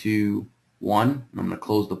 2, 1. And I'm going to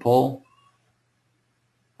close the poll.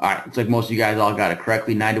 All right, looks like most of you guys all got it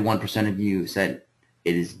correctly. 91% of you said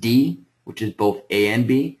it is D, which is both A and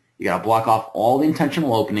B. You got to block off all the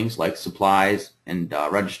intentional openings like supplies and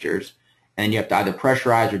registers, and then you have to either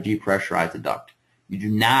pressurize or depressurize the duct. You do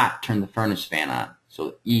not turn the furnace fan on,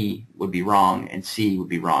 so E would be wrong and C would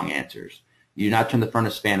be wrong answers. You do not turn the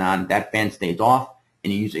furnace fan on, that fan stays off,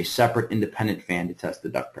 and you use a separate independent fan to test the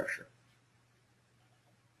duct pressure.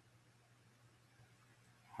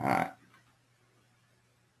 All right.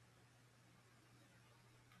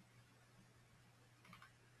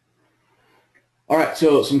 All right,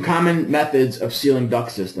 so some common methods of sealing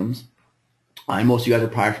duct systems. And most of you guys are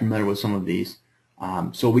probably familiar with some of these.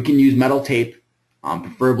 So we can use metal tape,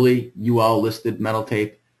 preferably UL listed metal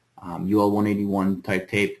tape, UL 181 type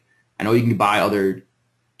tape. I know you can buy other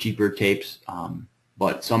cheaper tapes,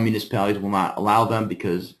 but some municipalities will not allow them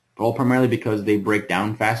primarily because they break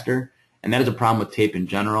down faster, and that is a problem with tape in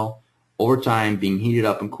general. Over time, being heated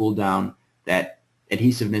up and cooled down, that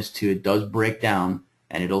adhesiveness to it does break down,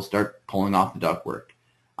 and it'll start pulling off the ductwork.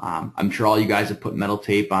 I'm sure all you guys have put metal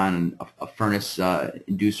tape on a furnace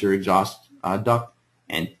inducer exhaust duct,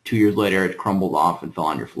 and 2 years later it crumbled off and fell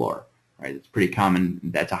on your floor. Right? It's pretty common.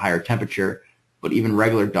 That's a higher temperature. But even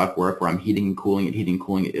regular ductwork where I'm heating and cooling it,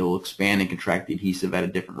 it will expand and contract the adhesive at a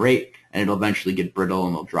different rate, and it'll eventually get brittle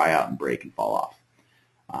and it'll dry out and break and fall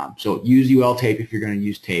off. So use UL tape if you're going to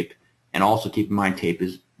use tape, and also keep in mind tape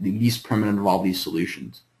is the least permanent of all these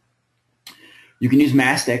solutions. You can use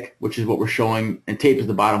mastic, which is what we're showing, and tape is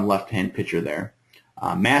the bottom left-hand picture there.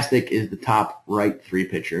 Mastic is the top right 3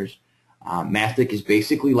 pictures. Mastic is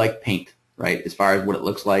basically like paint, right, as far as what it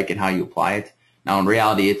looks like and how you apply it. Now, in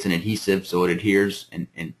reality, it's an adhesive, so it adheres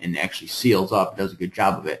and actually seals up. It does a good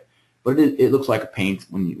job of it. But it looks like a paint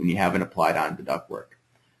when you have it applied onto the ductwork.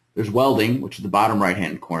 There's welding, which is the bottom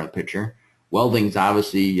right-hand corner of the picture. Welding is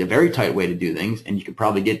obviously a very tight way to do things, and you can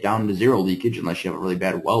probably get down to 0 leakage unless you have a really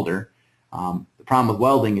bad welder. The problem with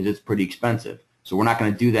welding is it's pretty expensive. So we're not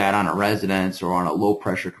going to do that on a residence or on a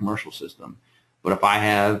low-pressure commercial system. But if I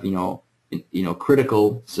have,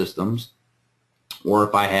 critical systems, or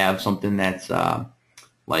if I have something that's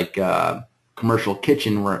like a commercial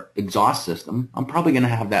kitchen or exhaust system, I'm probably going to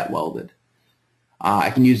have that welded. I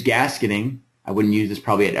can use gasketing. I wouldn't use this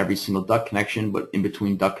probably at every single duct connection, but in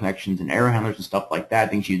between duct connections and air handlers and stuff like that,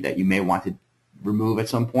 things that you may want to remove at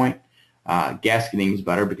some point. Gasketing is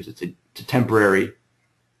better because it's a temporary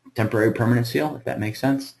permanent seal, if that makes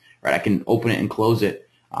sense. Right? I can open it and close it,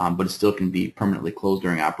 but it still can be permanently closed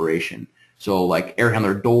during operation. So like air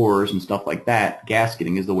handler doors and stuff like that,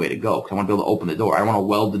 gasketing is the way to go, because I want to be able to open the door. I don't want to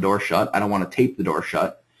weld the door shut. I don't want to tape the door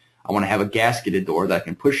shut. I want to have a gasketed door that I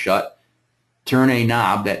can push shut, turn a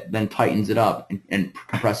knob that then tightens it up and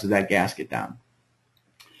compresses that gasket down.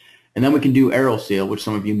 And then we can do AeroSeal, which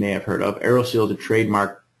some of you may have heard of. AeroSeal is a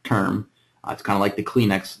trademark term. It's kind of like the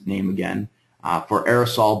Kleenex name again, for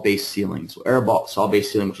aerosol-based sealing. So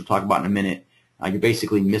aerosol-based sealing, which we'll talk about in a minute, you're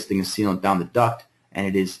basically misting a sealant down the duct, and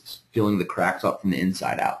it is filling the cracks up from the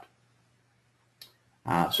inside out.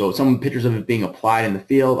 So some pictures of it being applied in the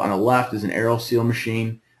field. On the left is an AeroSeal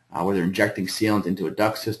machine, where they're injecting sealant into a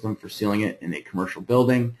duct system for sealing it in a commercial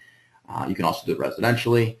building. You can also do it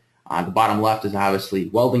residentially. The bottom left is obviously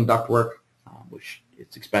welding ductwork, which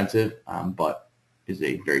it's expensive, but is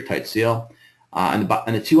a very tight seal. And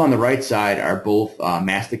the two on the right side are both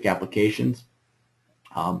mastic applications.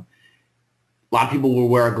 A lot of people will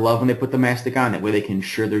wear a glove when they put the mastic on. That way they can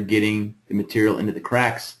ensure they're getting the material into the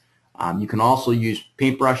cracks. You can also use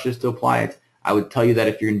paintbrushes to apply it. I would tell you that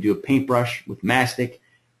if you're going to do a paintbrush with mastic,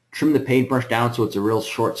 trim the paintbrush down so it's a real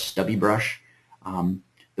short, stubby brush.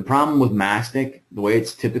 The problem with mastic, the way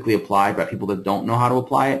it's typically applied by people that don't know how to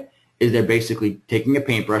apply it, is they're basically taking a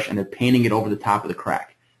paintbrush and they're painting it over the top of the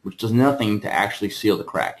crack, which does nothing to actually seal the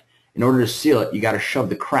crack. In order to seal it, you got to shove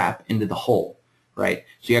the crap into the hole, right?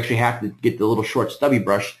 So you actually have to get the little short, stubby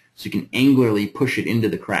brush so you can angularly push it into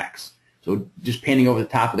the cracks. So just painting over the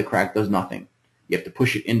top of the crack does nothing. You have to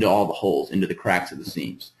push it into all the holes, into the cracks of the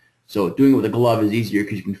seams. So doing it with a glove is easier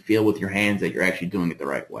because you can feel with your hands that you're actually doing it the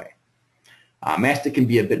right way. Mastic can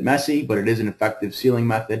be a bit messy, but it is an effective sealing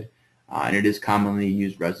method, and it is commonly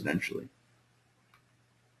used residentially.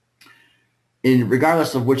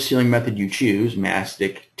 Regardless of which sealing method you choose,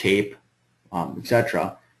 mastic, tape,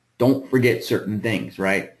 etc., don't forget certain things,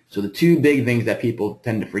 right? So the two big things that people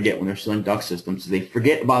tend to forget when they're sealing duct systems is they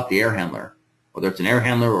forget about the air handler, whether it's an air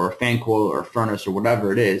handler or a fan coil or a furnace or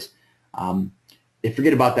whatever it is. They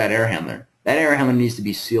forget about that air handler. That air handler needs to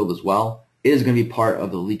be sealed as well. It is going to be part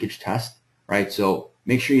of the leakage test, right? So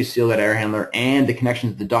make sure you seal that air handler and the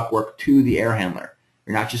connections of the ductwork to the air handler.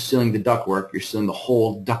 You're not just sealing the ductwork, you're sealing the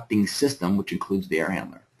whole ducting system, which includes the air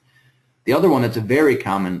handler. The other one that's a very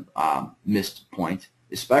common missed point,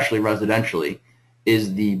 especially residentially,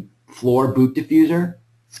 is the floor boot diffuser.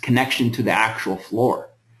 It's connection to the actual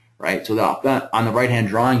floor, right? So on the right-hand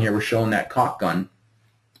drawing here, we're showing that caulk gun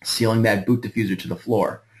sealing that boot diffuser to the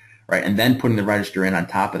floor, right, and then putting the register in on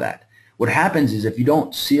top of that. What happens is if you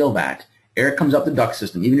don't seal that, air comes up the duct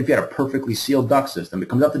system. Even if you had a perfectly sealed duct system, it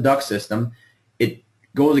comes up the duct system, it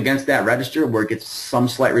goes against that register where it gets some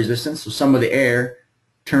slight resistance, so some of the air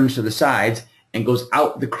turns to the sides and goes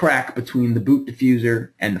out the crack between the boot diffuser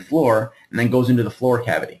and the floor, and then goes into the floor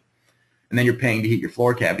cavity. And then you're paying to heat your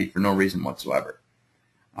floor cavity for no reason whatsoever.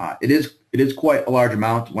 It is quite a large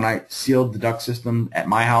amount. When I sealed the duct system at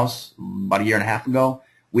my house about 1.5 years ago,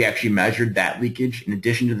 we actually measured that leakage in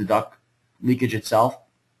addition to the duct leakage itself.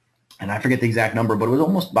 And I forget the exact number, but it was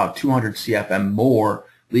almost about 200 CFM more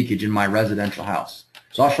leakage in my residential house.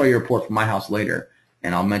 So I'll show you a report from my house later,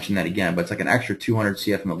 and I'll mention that again. But it's like an extra 200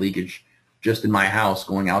 CFM of leakage just in my house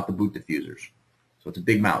going out the boot diffusers. So it's a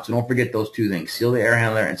big amount. So don't forget those two things. Seal the air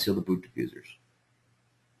handler and seal the boot diffusers.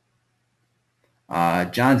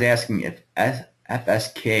 John's asking if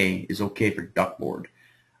FSK is okay for ductboard.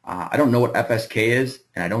 I don't know what FSK is,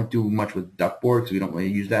 and I don't do much with ductboard because we don't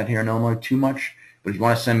really use that here in Illinois too much. But if you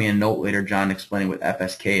want to send me a note later, John, explaining what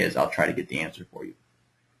FSK is, I'll try to get the answer for you.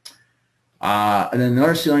 And then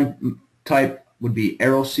another sealing type would be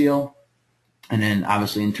AeroSeal. And then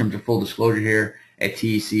obviously in terms of full disclosure here, At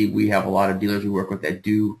TEC, we have a lot of dealers we work with that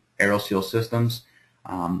do AeroSeal systems.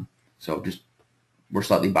 So just we're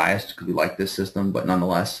slightly biased because we like this system, but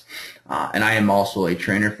nonetheless. And I am also a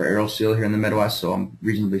trainer for AeroSeal here in the Midwest, so I'm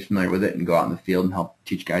reasonably familiar with it and go out in the field and help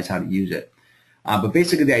teach guys how to use it. But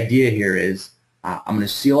basically the idea here is I'm going to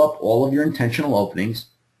seal up all of your intentional openings,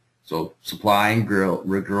 so supply and grill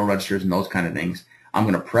registers and those kind of things. I'm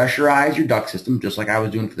going to pressurize your duct system just like I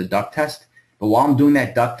was doing for the duct test. But while I'm doing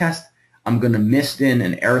that duct test, I'm going to mist in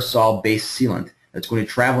an aerosol-based sealant that's going to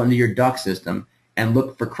travel into your duct system and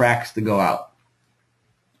look for cracks to go out,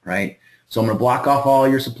 right? So I'm going to block off all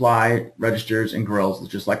your supply registers and grills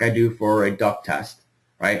just like I do for a duct test,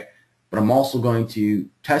 right? But I'm also going to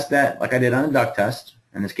test that like I did on a duct test.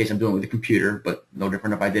 In this case, I'm doing it with a computer, but no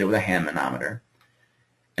different if I did it with a hand manometer.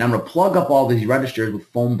 And I'm going to plug up all these registers with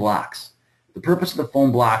foam blocks. The purpose of the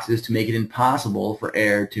foam blocks is to make it impossible for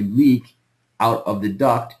air to leak out of the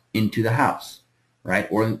duct into the house, right,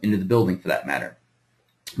 or into the building for that matter.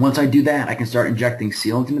 Once I do that, I can start injecting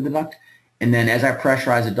sealant into the duct, and then as I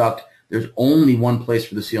pressurize the duct, there's only one place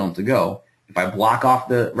for the sealant to go. If I block off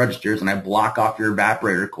the registers and I block off your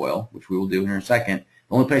evaporator coil, which we will do here in a second,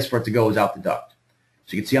 the only place for it to go is out the duct.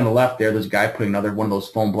 So you can see on the left there's a guy putting another one of those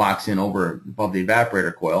foam blocks in over above the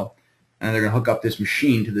evaporator coil, and they're going to hook up this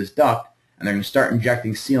machine to this duct, and they're going to start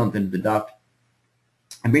injecting sealant into the duct.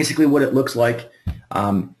 And basically what it looks like,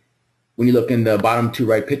 when you look in the bottom two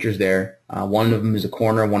right pictures there, one of them is a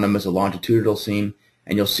corner, one of them is a longitudinal seam,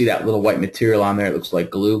 and you'll see that little white material on there. It looks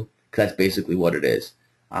like glue, because that's basically what it is.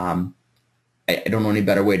 I don't know any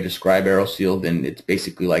better way to describe AeroSeal than it's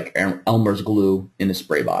basically like Elmer's glue in a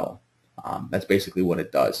spray bottle. That's basically what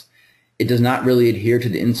it does. It does not really adhere to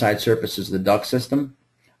the inside surfaces of the duct system.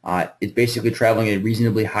 It's basically traveling at a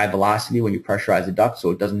reasonably high velocity when you pressurize the duct,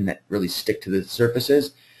 so it doesn't really stick to the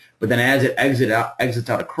surfaces. But then as it exits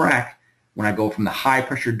out a crack, when I go from the high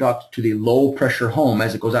pressure duct to the low pressure home,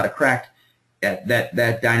 as it goes out of crack,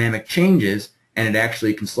 that dynamic changes, and it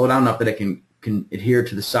actually can slow down enough that it can adhere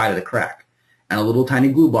to the side of the crack. And a little tiny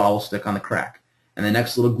glue ball will stick on the crack. And the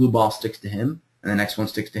next little glue ball sticks to him, and the next one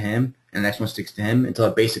sticks to him, and the next one sticks to him until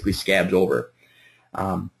it basically scabs over.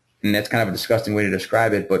 And that's kind of a disgusting way to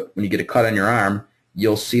describe it, but when you get a cut on your arm,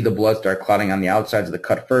 you'll see the blood start clotting on the outsides of the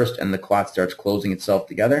cut first, and the clot starts closing itself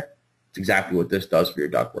together. It's exactly what this does for your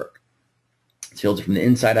duct work. It seals it from the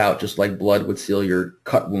inside out, just like blood would seal your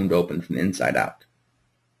cut wound open from the inside out.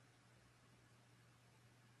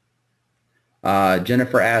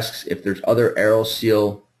 Jennifer asks if there's other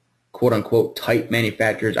AeroSeal quote-unquote type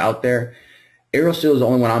manufacturers out there. AeroSeal is the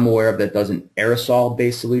only one I'm aware of that does an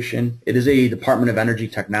aerosol-based solution. It is a Department of Energy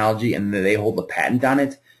technology, and they hold the patent on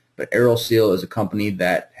it. But AeroSeal is a company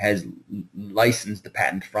that has licensed the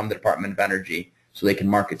patent from the Department of Energy so they can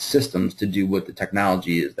market systems to do what the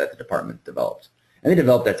technology is that the department developed. And they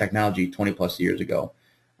developed that technology 20-plus years ago.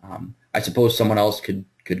 I suppose someone else could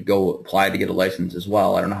go apply to get a license as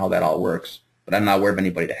well. I don't know how that all works, but I'm not aware of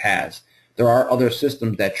anybody that has. There are other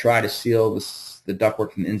systems that try to seal the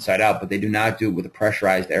ductwork from the inside out, but they do not do it with a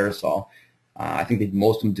pressurized aerosol. I think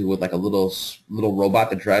most of them do it with like a little robot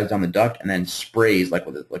that drives down the duct and then sprays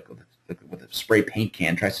with a spray paint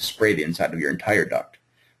can, tries to spray the inside of your entire duct,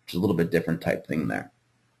 which is a little bit different type thing there.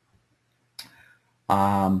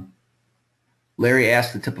 Larry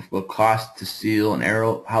asked the typical cost to seal an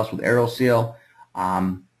house with AeroSeal.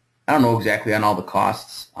 I don't know exactly on all the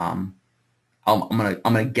costs. I'm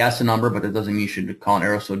gonna guess a number, but that doesn't mean you should call an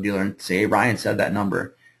AeroSeal dealer and say, hey, Ryan said that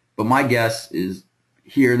number. But my guess is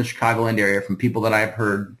here in the Chicagoland area, from people that I've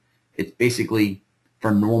heard, it's basically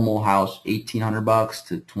for a normal house, $1,800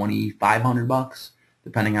 to $2,500,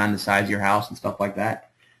 depending on the size of your house and stuff like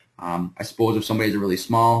that. I suppose if somebody has a really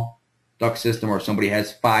small duct system, or if somebody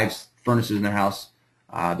has 5 furnaces in their house,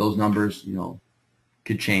 those numbers,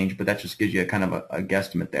 could change. But that just gives you a kind of a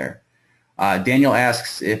guesstimate there. Daniel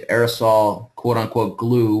asks if aerosol, quote-unquote,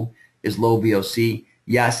 glue is low VOC.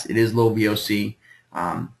 Yes, it is low VOC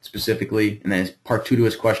specifically. And then part 2 to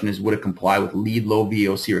his question is, would it comply with LEED low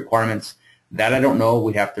VOC requirements? That I don't know.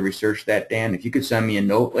 We'd have to research that, Dan. If you could send me a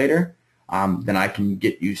note later, then I can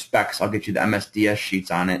get you specs. I'll get you the MSDS sheets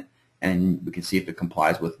on it, and we can see if it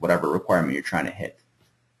complies with whatever requirement you're trying to hit.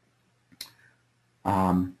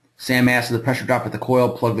 Sam asks, does the pressure drop at the coil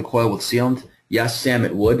plug the coil with sealant? Yes, Sam,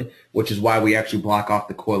 it would, which is why we actually block off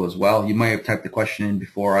the coil as well. You might have typed the question in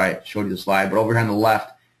before I showed you the slide, but over here on the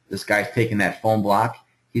left, this guy's taking that foam block.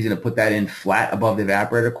 He's going to put that in flat above the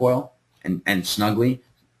evaporator coil and snugly.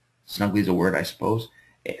 Snugly is a word, I suppose.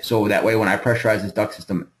 So that way when I pressurize this duct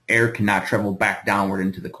system, air cannot travel back downward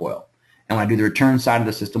into the coil. And when I do the return side of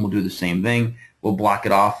the system, we'll do the same thing. We'll block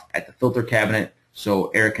it off at the filter cabinet so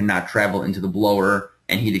air cannot travel into the blower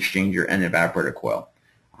and heat exchanger and evaporator coil.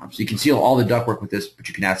 So you can seal all the ductwork with this, but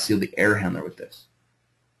you cannot seal the air handler with this.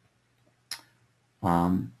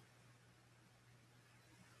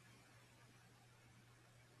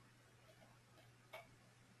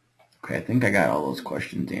 Okay, I think I got all those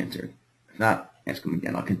questions answered. If not, ask them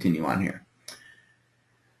again. I'll continue on here.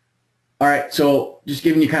 All right, so just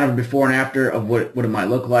giving you kind of a before and after of what it might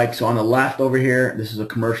look like. So on the left over here, this is a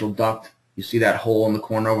commercial duct. You see that hole in the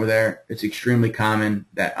corner over there? It's extremely common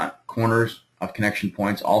that corners of connection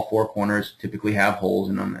points, all four corners, typically have holes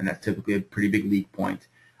in them, and that's typically a pretty big leak point.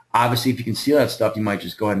 Obviously, if you can seal that stuff, you might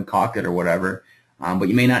just go ahead and caulk it or whatever, but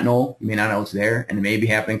you may not know. You may not know it's there, and it may be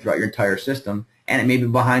happening throughout your entire system, and it may be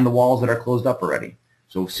behind the walls that are closed up already.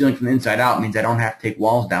 So sealing from the inside out means I don't have to take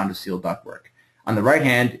walls down to seal ductwork. On the right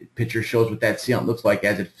hand picture shows what that sealant looks like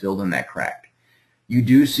as it filled in that crack. You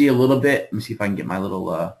do see a little bit. Let me see if I can get my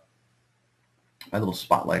little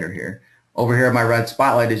spotlighter here. Over here, my red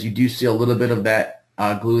spotlight is you do see a little bit of that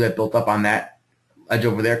glue that built up on that edge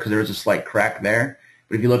over there because there is a slight crack there.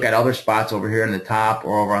 But if you look at other spots over here in the top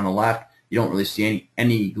or over on the left, you don't really see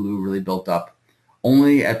any glue really built up.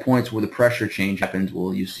 Only at points where the pressure change happens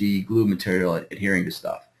will you see glue material adhering to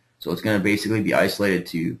stuff. So it's going to basically be isolated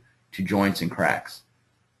to joints and cracks.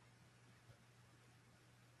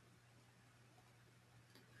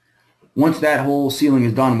 Once that whole sealing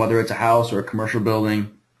is done, whether it's a house or a commercial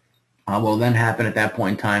building, what will then happen at that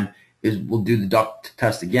point in time is we'll do the duct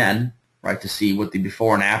test again, right, to see what the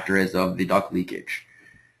before and after is of the duct leakage.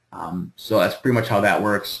 So that's pretty much how that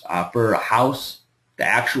works. For a house, the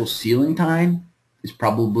actual sealing time is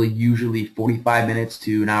probably usually 45 minutes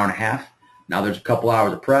to an hour and a half. Now there's a couple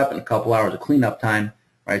hours of prep and a couple hours of cleanup time,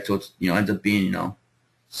 right? So it's ends up being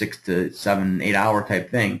 6 to 7, 8 hour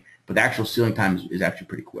type thing. But the actual sealing time is actually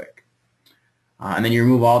pretty quick. And then you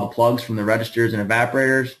remove all the plugs from the registers and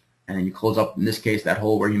evaporators, and then you close up, in this case, that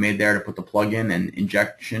hole where you made there to put the plug in and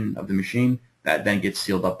injection of the machine. That then gets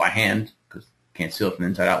sealed up by hand because you can't seal it from the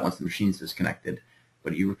inside out once the machine's disconnected.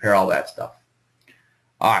 But you repair all that stuff.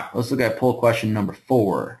 All right, let's look at poll question number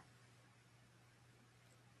 4.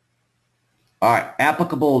 All right,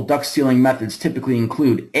 applicable duct sealing methods typically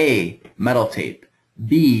include A, metal tape,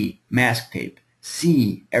 B, mask tape,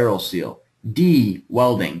 C, aero seal, D,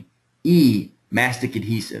 welding, E, mastic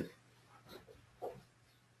adhesive.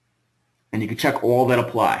 And you can check all that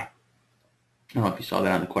apply. I don't know if you saw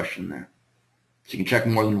that on the question there. So you can check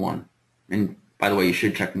more than one. And by the way, you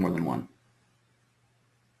should check more than one.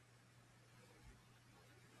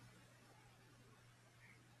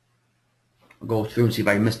 I'll go through and see if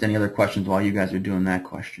I missed any other questions while you guys are doing that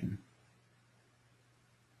question.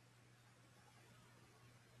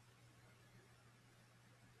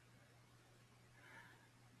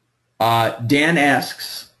 Dan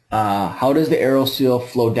asks, how does the aero seal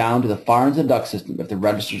flow down to the far ends of the duct system if the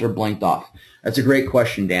registers are blanked off? That's a great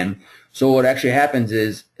question, Dan. So what actually happens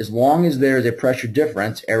is, as long as there is a pressure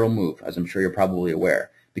difference, air will move, as I'm sure you're probably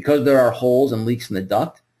aware. Because there are holes and leaks in the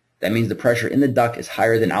duct, that means the pressure in the duct is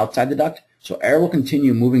higher than outside the duct, so air will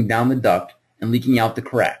continue moving down the duct and leaking out the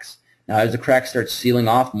cracks. Now, as the cracks start sealing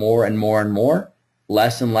off more and more and more,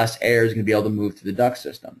 less and less air is going to be able to move through the duct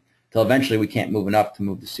system, until eventually we can't move enough to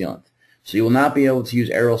move the sealant. So you will not be able to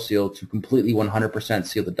use aero seal to completely 100%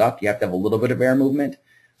 seal the duct. You have to have a little bit of air movement.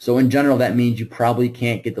 So in general, that means you probably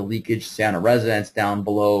can't get the leakage, say on a residence, down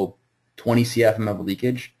below 20 CFM of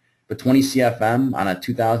leakage. But 20 CFM on a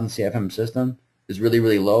 2000 CFM system is really,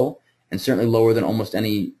 really low, and certainly lower than almost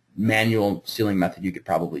any manual sealing method you could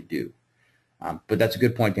probably do. But that's a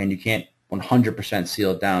good point, Dan. You can't 100%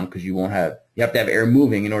 seal it down because you have to have air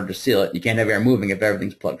moving in order to seal it. You can't have air moving if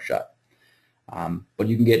everything's plugged shut. But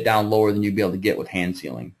you can get down lower than you'd be able to get with hand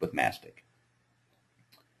sealing with mastic.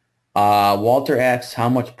 Walter asks, how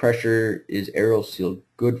much pressure is aero seal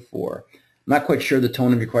good for? I'm not quite sure the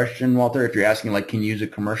tone of your question, Walter, if you're asking like can you use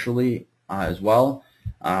it commercially as well.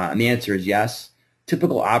 And the answer is yes.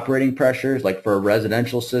 Typical operating pressures, like for a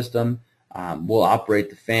residential system, we'll operate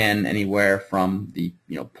the fan anywhere from the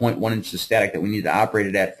 0.1 inches of static that we need to operate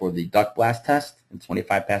it at for the duct blast test, and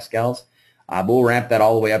 25 pascals. But we'll ramp that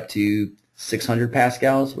all the way up to 600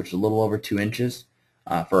 pascals, which is a little over 2 inches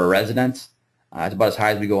for a residence. It's about as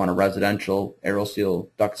high as we go on a residential aero seal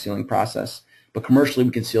duct sealing process. But commercially,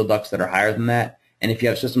 we can seal ducts that are higher than that. And if you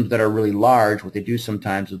have systems that are really large, what they do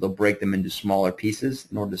sometimes is they'll break them into smaller pieces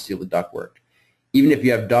in order to seal the ductwork. Even if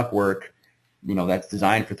you have ductwork, that's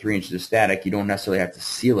designed for 3 inches of static, you don't necessarily have to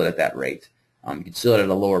seal it at that rate. You can seal it at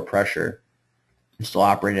a lower pressure and still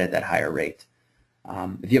operate it at that higher rate.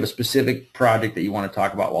 If you have a specific project that you want to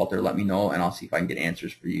talk about, Walter, let me know, and I'll see if I can get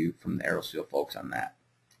answers for you from the AeroSeal folks on that,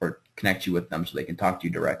 or connect you with them so they can talk to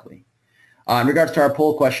you directly. In regards to our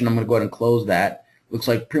poll question, I'm going to go ahead and close that. Looks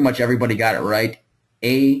like pretty much everybody got it right.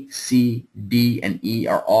 A, C, D, and E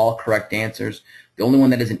are all correct answers. The only one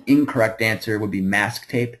that is an incorrect answer would be mask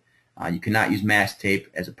tape. You cannot use mask tape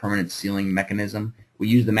as a permanent sealing mechanism. We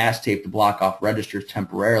use the mask tape to block off registers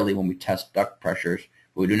temporarily when we test duct pressures,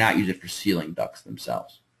 but we do not use it for sealing ducts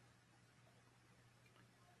themselves.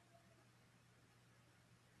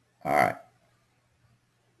 All right.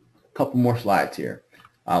 A couple more slides here.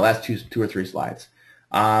 Last two or three slides.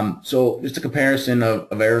 So just a comparison of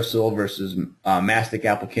aerosol versus mastic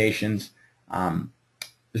applications.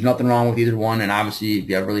 There's nothing wrong with either one, and obviously if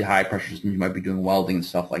you have really high pressure systems, you might be doing welding and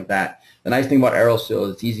stuff like that. The nice thing about aerosol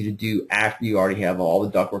is it's easy to do after you already have all the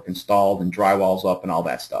ductwork installed and drywalls up and all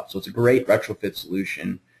that stuff. So it's a great retrofit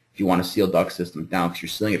solution if you want to seal duct systems down, because you're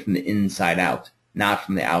sealing it from the inside out, not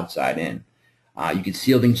from the outside in. You can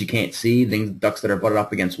seal things you can't see, ducts that are butted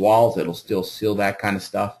up against walls. It'll still seal that kind of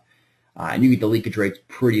stuff. And you get the leakage rates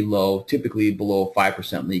pretty low, typically below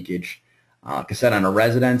 5% leakage. Like I said, on a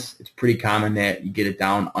residence, it's pretty common that you get it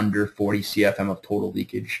down under 40 CFM of total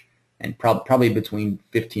leakage, and probably between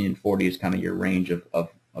 15 and 40 is kind of your range of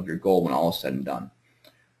your goal when all is said and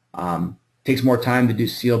done. Takes more time to do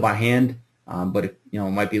seal by hand, but it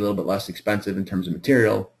might be a little bit less expensive in terms of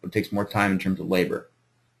material, but it takes more time in terms of labor.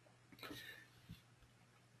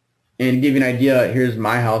 And to give you an idea, here's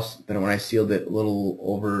my house that when I sealed it a little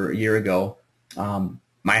over a year ago.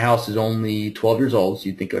 My house is only 12 years old, so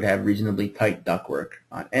you'd think it would have reasonably tight ductwork.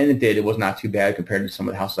 And it did. It was not too bad compared to some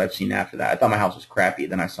of the houses I've seen after that. I thought my house was crappy.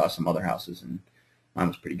 Then I saw some other houses, and mine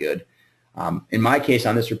was pretty good. In my case,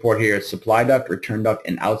 on this report here, it's supply duct, return duct,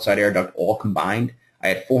 and outside air duct all combined. I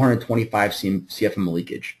had 425 CFM of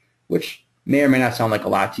leakage, which may or may not sound like a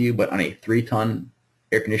lot to you, but on a 3-ton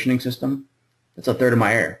air conditioning system, that's a third of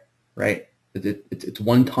my air, right? It's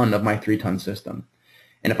 1 ton of my 3-ton system.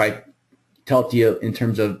 And if I tell it to you in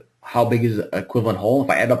terms of how big is an equivalent hole, if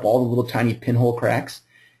I add up all the little tiny pinhole cracks,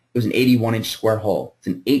 it was an 81-inch square hole. It's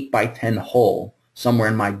an 8 by 10 hole somewhere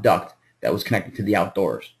in my duct that was connected to the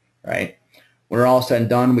outdoors, right? When we're all said and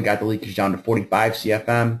done, we got the leakage down to 45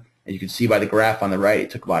 CFM. As you can see by the graph on the right, it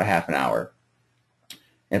took about a half an hour.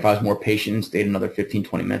 And if I was more patient and stayed another 15,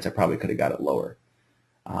 20 minutes, I probably could have got it lower.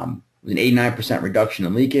 It was an 89% reduction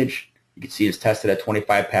in leakage. You can see it's tested at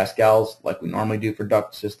 25 pascals like we normally do for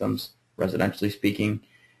duct systems, residentially speaking,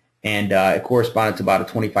 and it corresponded to about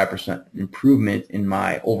a 25% improvement in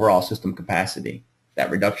my overall system capacity.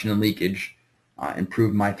 That reduction in leakage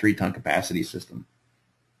improved my 3-ton capacity system.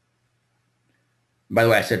 By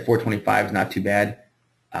the way, I said 425 is not too bad.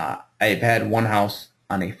 I've had one house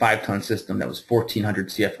on a 5-ton system that was 1,400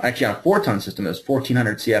 CFM. Actually, on a 4-ton system, that was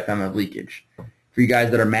 1,400 CFM of leakage. For you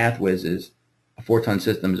guys that are math whizzes, a 4-ton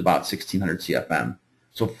system is about 1,600 CFM.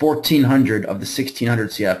 So 1,400 of the 1,600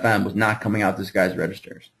 CFM was not coming out this guy's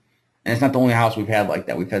registers. And it's not the only house we've had like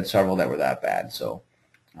that. We've had several that were that bad. So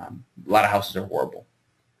a lot of houses are horrible.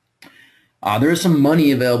 There is some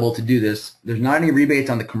money available to do this. There's not any rebates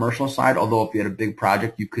on the commercial side, although if you had a big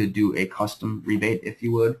project, you could do a custom rebate if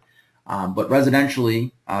you would. But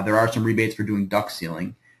residentially, there are some rebates for doing duct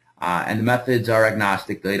sealing. And the methods are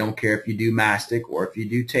agnostic. They don't care if you do mastic or if you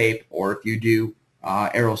do tape or if you do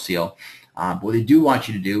aeroseal. But what they do want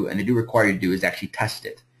you to do, and they do require you to do, is actually test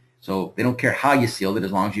it. So they don't care how you sealed it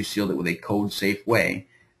as long as you sealed it with a code-safe way,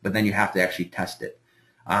 but then you have to actually test it.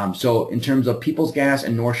 So in terms of Peoples Gas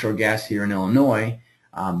and North Shore Gas here in Illinois,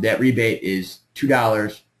 that rebate is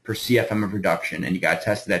 $2 per CFM of reduction, and you got to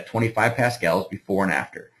test it at 25 pascals before and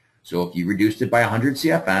after. So if you reduced it by 100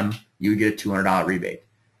 CFM, you would get a $200 rebate.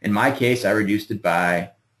 In my case, I reduced it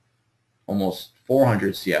by almost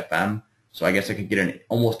 400 CFM, so I guess I could get an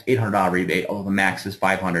almost $800 rebate, although the max is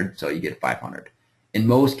 500, so you get 500. In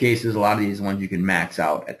most cases, a lot of these ones you can max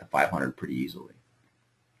out at the 500 pretty easily.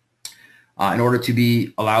 In order to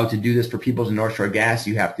be allowed to do this for Peoples and North Shore Gas,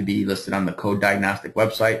 you have to be listed on the Code Diagnostic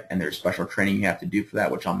website, and there's special training you have to do for that,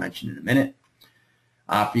 which I'll mention in a minute.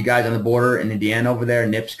 For you guys on the border in Indiana over there,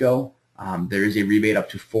 NIPSCO, there is a rebate up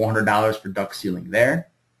to $400 for duct sealing there,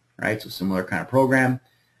 right? So similar kind of program.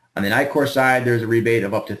 On the NICOR side, there's a rebate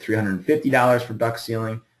of up to $350 for duct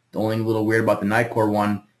sealing. The only thing a little weird about the NICOR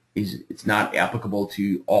one is it's not applicable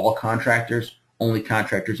to all contractors. Only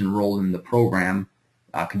contractors enrolled in the program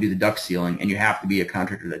can do the duct sealing, and you have to be a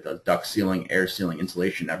contractor that does duct sealing, air sealing,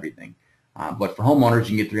 insulation, everything. But for homeowners,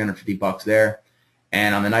 you can get $350 there.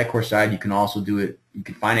 And on the NICOR side, you can also do it. You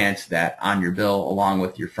can finance that on your bill along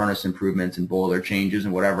with your furnace improvements and boiler changes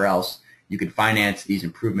and whatever else. You can finance these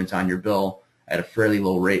improvements on your bill at a fairly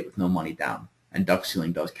low rate with no money down, and duct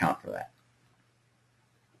sealing does count for that.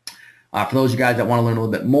 For those of you guys that want to learn a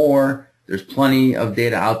little bit more, there's plenty of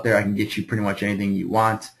data out there. I can get you pretty much anything you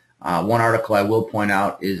want. One article I will point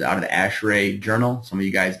out is out of the ASHRAE Journal. Some of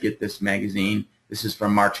you guys get this magazine. This is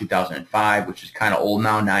from March 2005, which is kind of old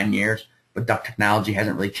now, 9 years, but duct technology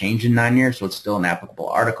hasn't really changed in 9 years, so it's still an applicable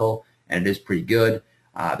article, and it is pretty good.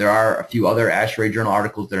 There are a few other ASHRAE Journal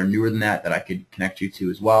articles that are newer than that I could connect you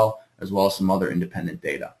to as well as some other independent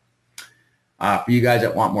data. For you guys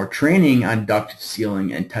that want more training on duct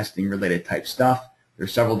sealing and testing related type stuff,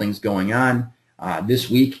 there's several things going on. This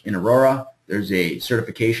week in Aurora, there's a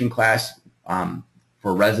certification class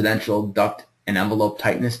for residential duct and envelope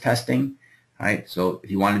tightness testing. All right, so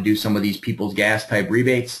if you want to do some of these people's gas type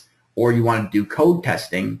rebates, or you want to do code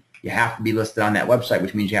testing, you have to be listed on that website,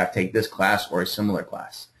 which means you have to take this class or a similar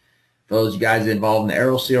class. For those of you guys involved in the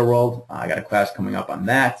AeroSeal world, I got a class coming up on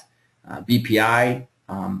that. BPI,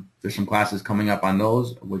 there's some classes coming up on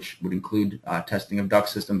those, which would include testing of duct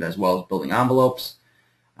systems as well as building envelopes.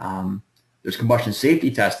 There's combustion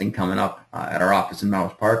safety testing coming up at our office in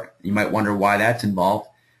Melrose Park. You might wonder why that's involved.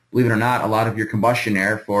 Believe it or not, a lot of your combustion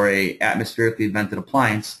air for a atmospherically vented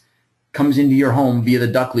appliance comes into your home via the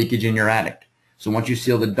duct leakage in your attic. So once you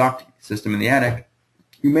seal the duct system in the attic,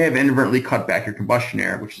 you may have inadvertently cut back your combustion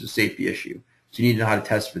air, which is a safety issue. So you need to know how to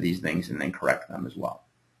test for these things and then correct them as well.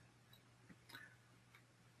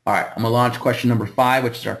 All right, I'm going to launch question number 5,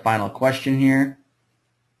 which is our final question here.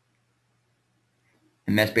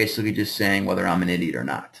 And that's basically just saying whether I'm an idiot or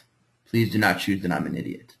not. Please do not choose that I'm an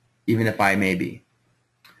idiot, even if I may be.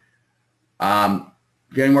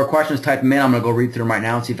 If you have any more questions, type them in. I'm going to go read through them right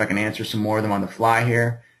now and see if I can answer some more of them on the fly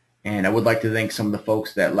here. And I would like to thank some of the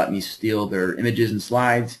folks that let me steal their images and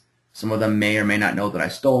slides. Some of them may or may not know that I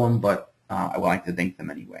stole them, but I would like to thank them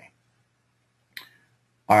anyway.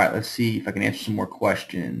 All right, let's see if I can answer some more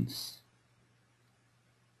questions.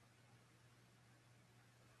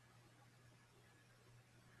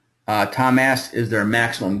 Tom asks, is there a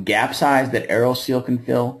maximum gap size that AeroSeal can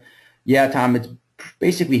fill? Yeah, Tom, it's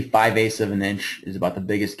basically 5/8 of an inch is about the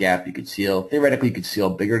biggest gap you could seal. Theoretically, you could seal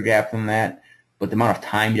a bigger gap than that, but the amount of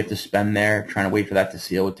time you have to spend there trying to wait for that to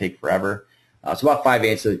seal would take forever. So about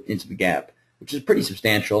 5/8 of an inch of a gap, which is pretty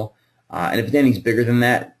substantial. And if anything's bigger than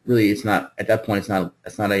that, really, it's not. At that point, it's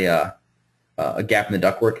not a gap in the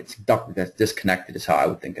ductwork. It's ductwork that's disconnected, is how I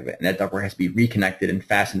would think of it. And that ductwork has to be reconnected and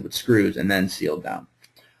fastened with screws and then sealed down.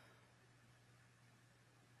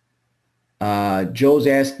 Joe's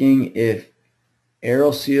asking if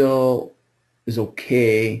AeroSeal is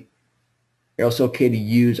okay. AeroSeal okay to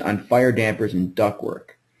use on fire dampers and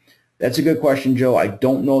ductwork? That's a good question, Joe. I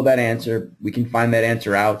don't know that answer. We can find that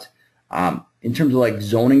answer out. In terms of like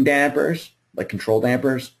zoning dampers, like control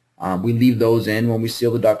dampers, we leave those in when we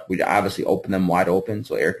seal the duct. We obviously open them wide open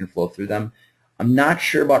so air can flow through them. I'm not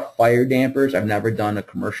sure about fire dampers. I've never done a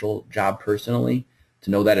commercial job personally to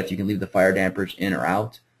know that if you can leave the fire dampers in or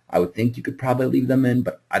out. I would think you could probably leave them in,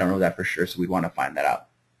 but I don't know that for sure, so we'd want to find that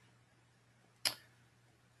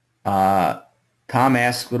out. Tom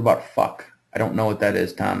asks, what about fuck? I don't know what that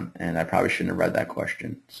is, Tom, and I probably shouldn't have read that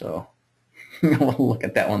question, so we'll look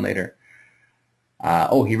at that one later.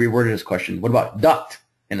 Oh, he reworded his question. What about duct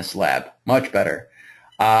in a slab? Much better.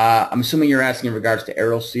 I'm assuming you're asking in regards to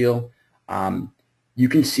AeroSeal. You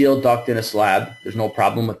can seal duct in a slab. There's no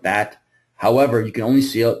problem with that. However, you can only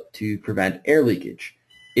seal it to prevent air leakage.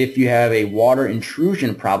 If you have a water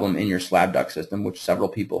intrusion problem in your slab duct system, which several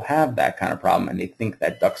people have that kind of problem and they think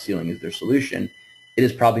that duct sealing is their solution, it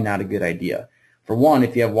is probably not a good idea. For one,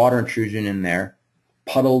 if you have water intrusion in there,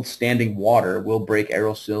 puddled standing water will break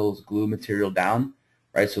AeroSeal's glue material down,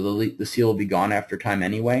 right? So the seal will be gone after time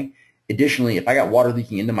anyway. Additionally, if I got water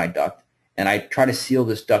leaking into my duct and I try to seal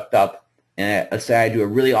this duct up, and let's say I do a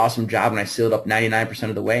really awesome job and I seal it up 99%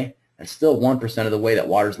 of the way, that's still 1% of the way that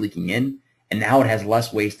water's leaking in, and now it has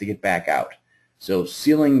less ways to get back out. So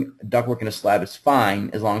sealing ductwork in a slab is fine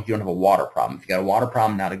as long as you don't have a water problem. If you got a water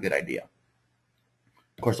problem, not a good idea.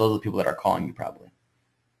 Of course, those are the people that are calling you probably.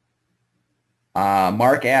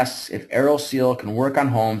 Mark asks if AeroSeal can work on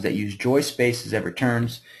homes that use joist spaces as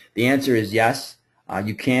returns. The answer is yes.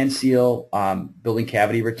 You can seal building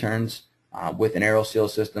cavity returns with an AeroSeal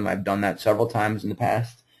system. I've done that several times in the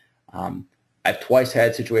past. I've twice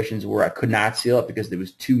had situations where I could not seal it because it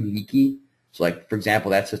was too leaky. So like, for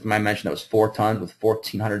example, that system I mentioned that was 4 tons with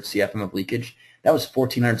 1,400 CFM of leakage. That was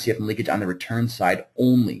 1,400 CFM leakage on the return side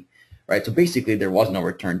only, right? So basically there was no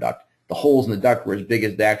return duct. The holes in the duct were as big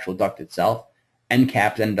as the actual duct itself. End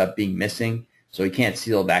caps ended up being missing, so you can't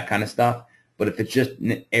seal that kind of stuff. But if it's just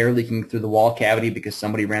air leaking through the wall cavity because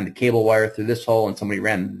somebody ran the cable wire through this hole and somebody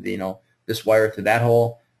ran, this wire through that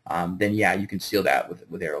hole, then yeah, you can seal that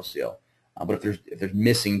with AeroSeal. But if there's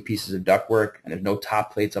missing pieces of ductwork and there's no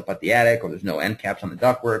top plates up at the attic or there's no end caps on the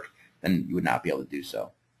ductwork, then you would not be able to do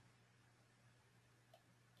so.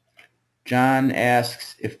 John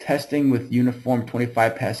asks, if testing with uniform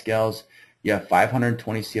 25 pascals, you have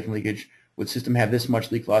 520 CFM leakage, would system have this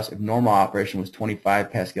much leak loss if normal operation was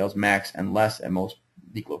 25 pascals max and less at most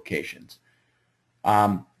leak locations?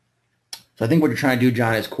 So I think what you're trying to do,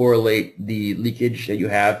 John, is correlate the leakage that you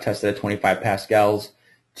have tested at 25 pascals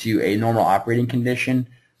to a normal operating condition.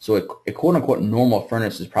 So a quote-unquote normal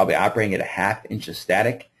furnace is probably operating at a ½ inch of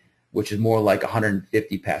static, which is more like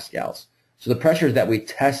 150 pascals. So the pressures that we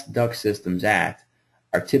test duct systems at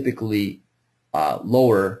are typically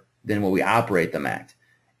lower than what we operate them at.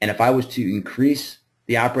 And if I was to increase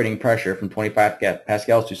the operating pressure from 25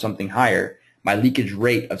 pascals to something higher, my leakage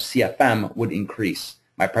rate of CFM would increase.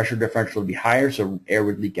 My pressure differential would be higher, so air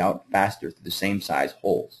would leak out faster through the same size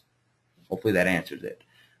holes. Hopefully that answers it.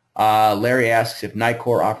 Larry asks if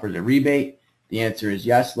Nicor offers a rebate. The answer is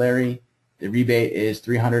yes, Larry. The rebate is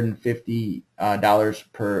 $350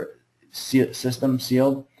 per system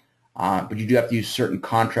sealed, but you do have to use certain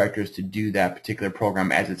contractors to do that particular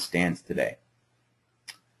program as it stands today.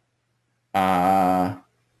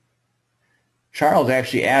 Charles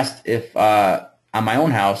actually asked if on my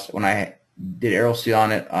own house, when I did aero seal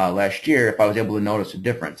on it last year, if I was able to notice a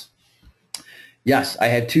difference. Yes, I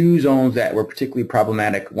had two zones that were particularly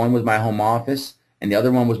problematic. One was my home office, and the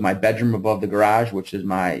other one was my bedroom above the garage, which is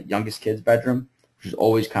my youngest kid's bedroom, which is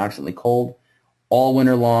always constantly cold. All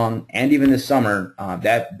winter long, and even this summer,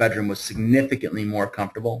 that bedroom was significantly more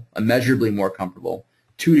comfortable, immeasurably more comfortable,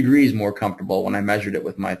 2 degrees more comfortable when I measured it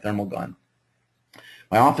with my thermal gun.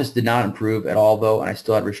 My office did not improve at all, though, and I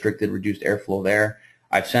still had reduced airflow there.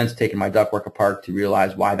 I've since taken my ductwork apart to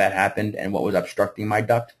realize why that happened and what was obstructing my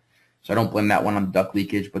duct. So I don't blame that one on duct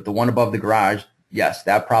leakage, but the one above the garage, yes,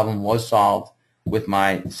 that problem was solved with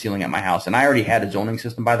my sealing at my house. And I already had a zoning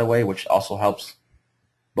system, by the way, which also helps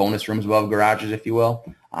bonus rooms above garages, if you will.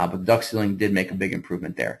 But duct sealing did make a big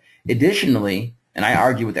improvement there. Additionally, and I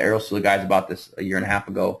argued with the AeroSeal guys about this a year and a half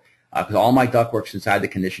ago, because all my ductwork's inside the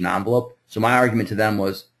conditioned envelope. So my argument to them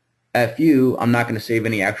was, F you, I'm not going to save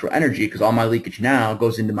any actual energy because all my leakage now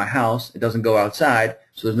goes into my house. It doesn't go outside,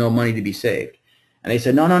 so there's no money to be saved. And they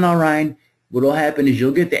said, no, Ryan. What will happen is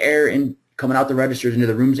you'll get the air in coming out the registers into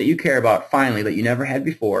the rooms that you care about finally that you never had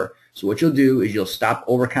before. So what you'll do is you'll stop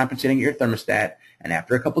overcompensating your thermostat, and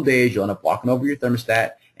after a couple days, you'll end up walking over your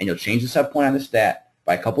thermostat, and you'll change the set point on the stat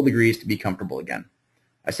by a couple degrees to be comfortable again.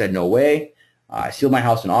 I said, no way. I sealed my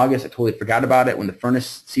house in August. I totally forgot about it. When the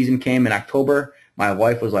furnace season came in October, my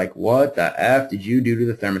wife was like, what the F did you do to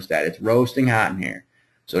the thermostat? It's roasting hot in here.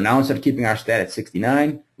 So now instead of keeping our stat at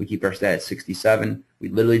 69, we keep our stat at 67. We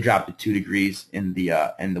literally dropped it 2 degrees in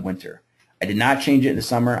the winter. I did not change it in the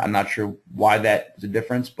summer. I'm not sure why that was a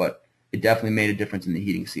difference, but it definitely made a difference in the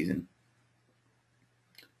heating season.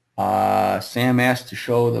 Sam asked to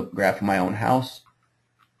show the graph of my own house.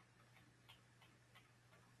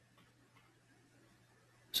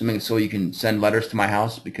 Something so you can send letters to my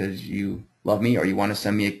house because you love me, or you want to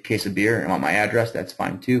send me a case of beer and want my address, that's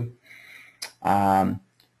fine too.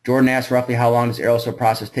 Jordan asked roughly how long does aerosol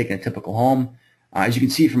process take in a typical home. As you can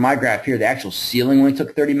see from my graph here, the actual sealing only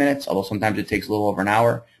took 30 minutes, although sometimes it takes a little over an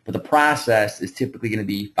hour. But the process is typically going to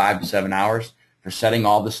be 5 to 7 hours for setting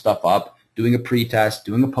all this stuff up, doing a pre-test,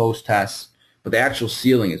 doing a post-test. But the actual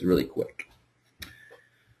sealing is really quick.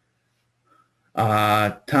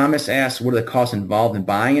 Thomas asks, what are the costs involved in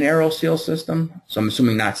buying an AeroSeal system? So I'm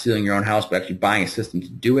assuming not sealing your own house, but actually buying a system to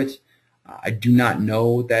do it. I do not know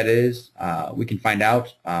what that is. We can find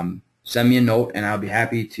out. Send me a note, and I'll be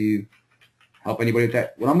happy to help anybody with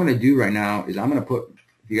that. What I'm going to do right now is I'm going to put,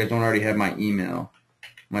 if you guys don't already have my email,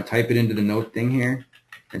 I'm going to type it into the note thing here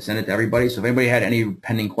and send it to everybody. So if anybody had any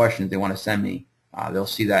pending questions they want to send me, they'll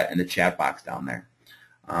see that in the chat box down there.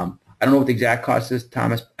 I don't know what the exact cost is,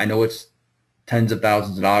 Thomas. I know it's tens of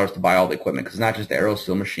thousands of dollars to buy all the equipment because it's not just the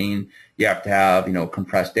AeroSeal machine. You have to have,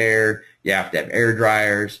 compressed air. You have to have air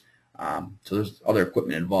dryers. So there's other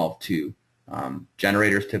equipment involved too.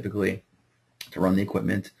 Generators typically to run the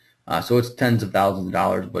equipment. So it's tens of thousands of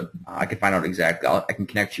dollars, but I can find out exactly. I can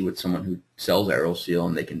connect you with someone who sells AeroSeal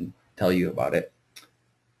and they can tell you about it.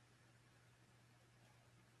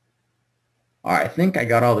 All right, I think I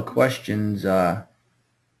got all the questions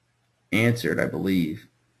answered, I believe.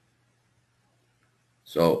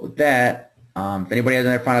 So with that, if anybody has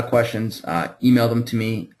any final questions, email them to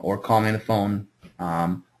me or call me on the phone.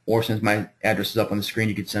 Or since my address is up on the screen,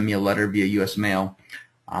 you can send me a letter via U.S. mail,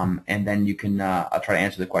 and then you can I'll try to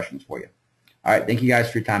answer the questions for you. All right, thank you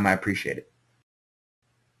guys for your time. I appreciate it.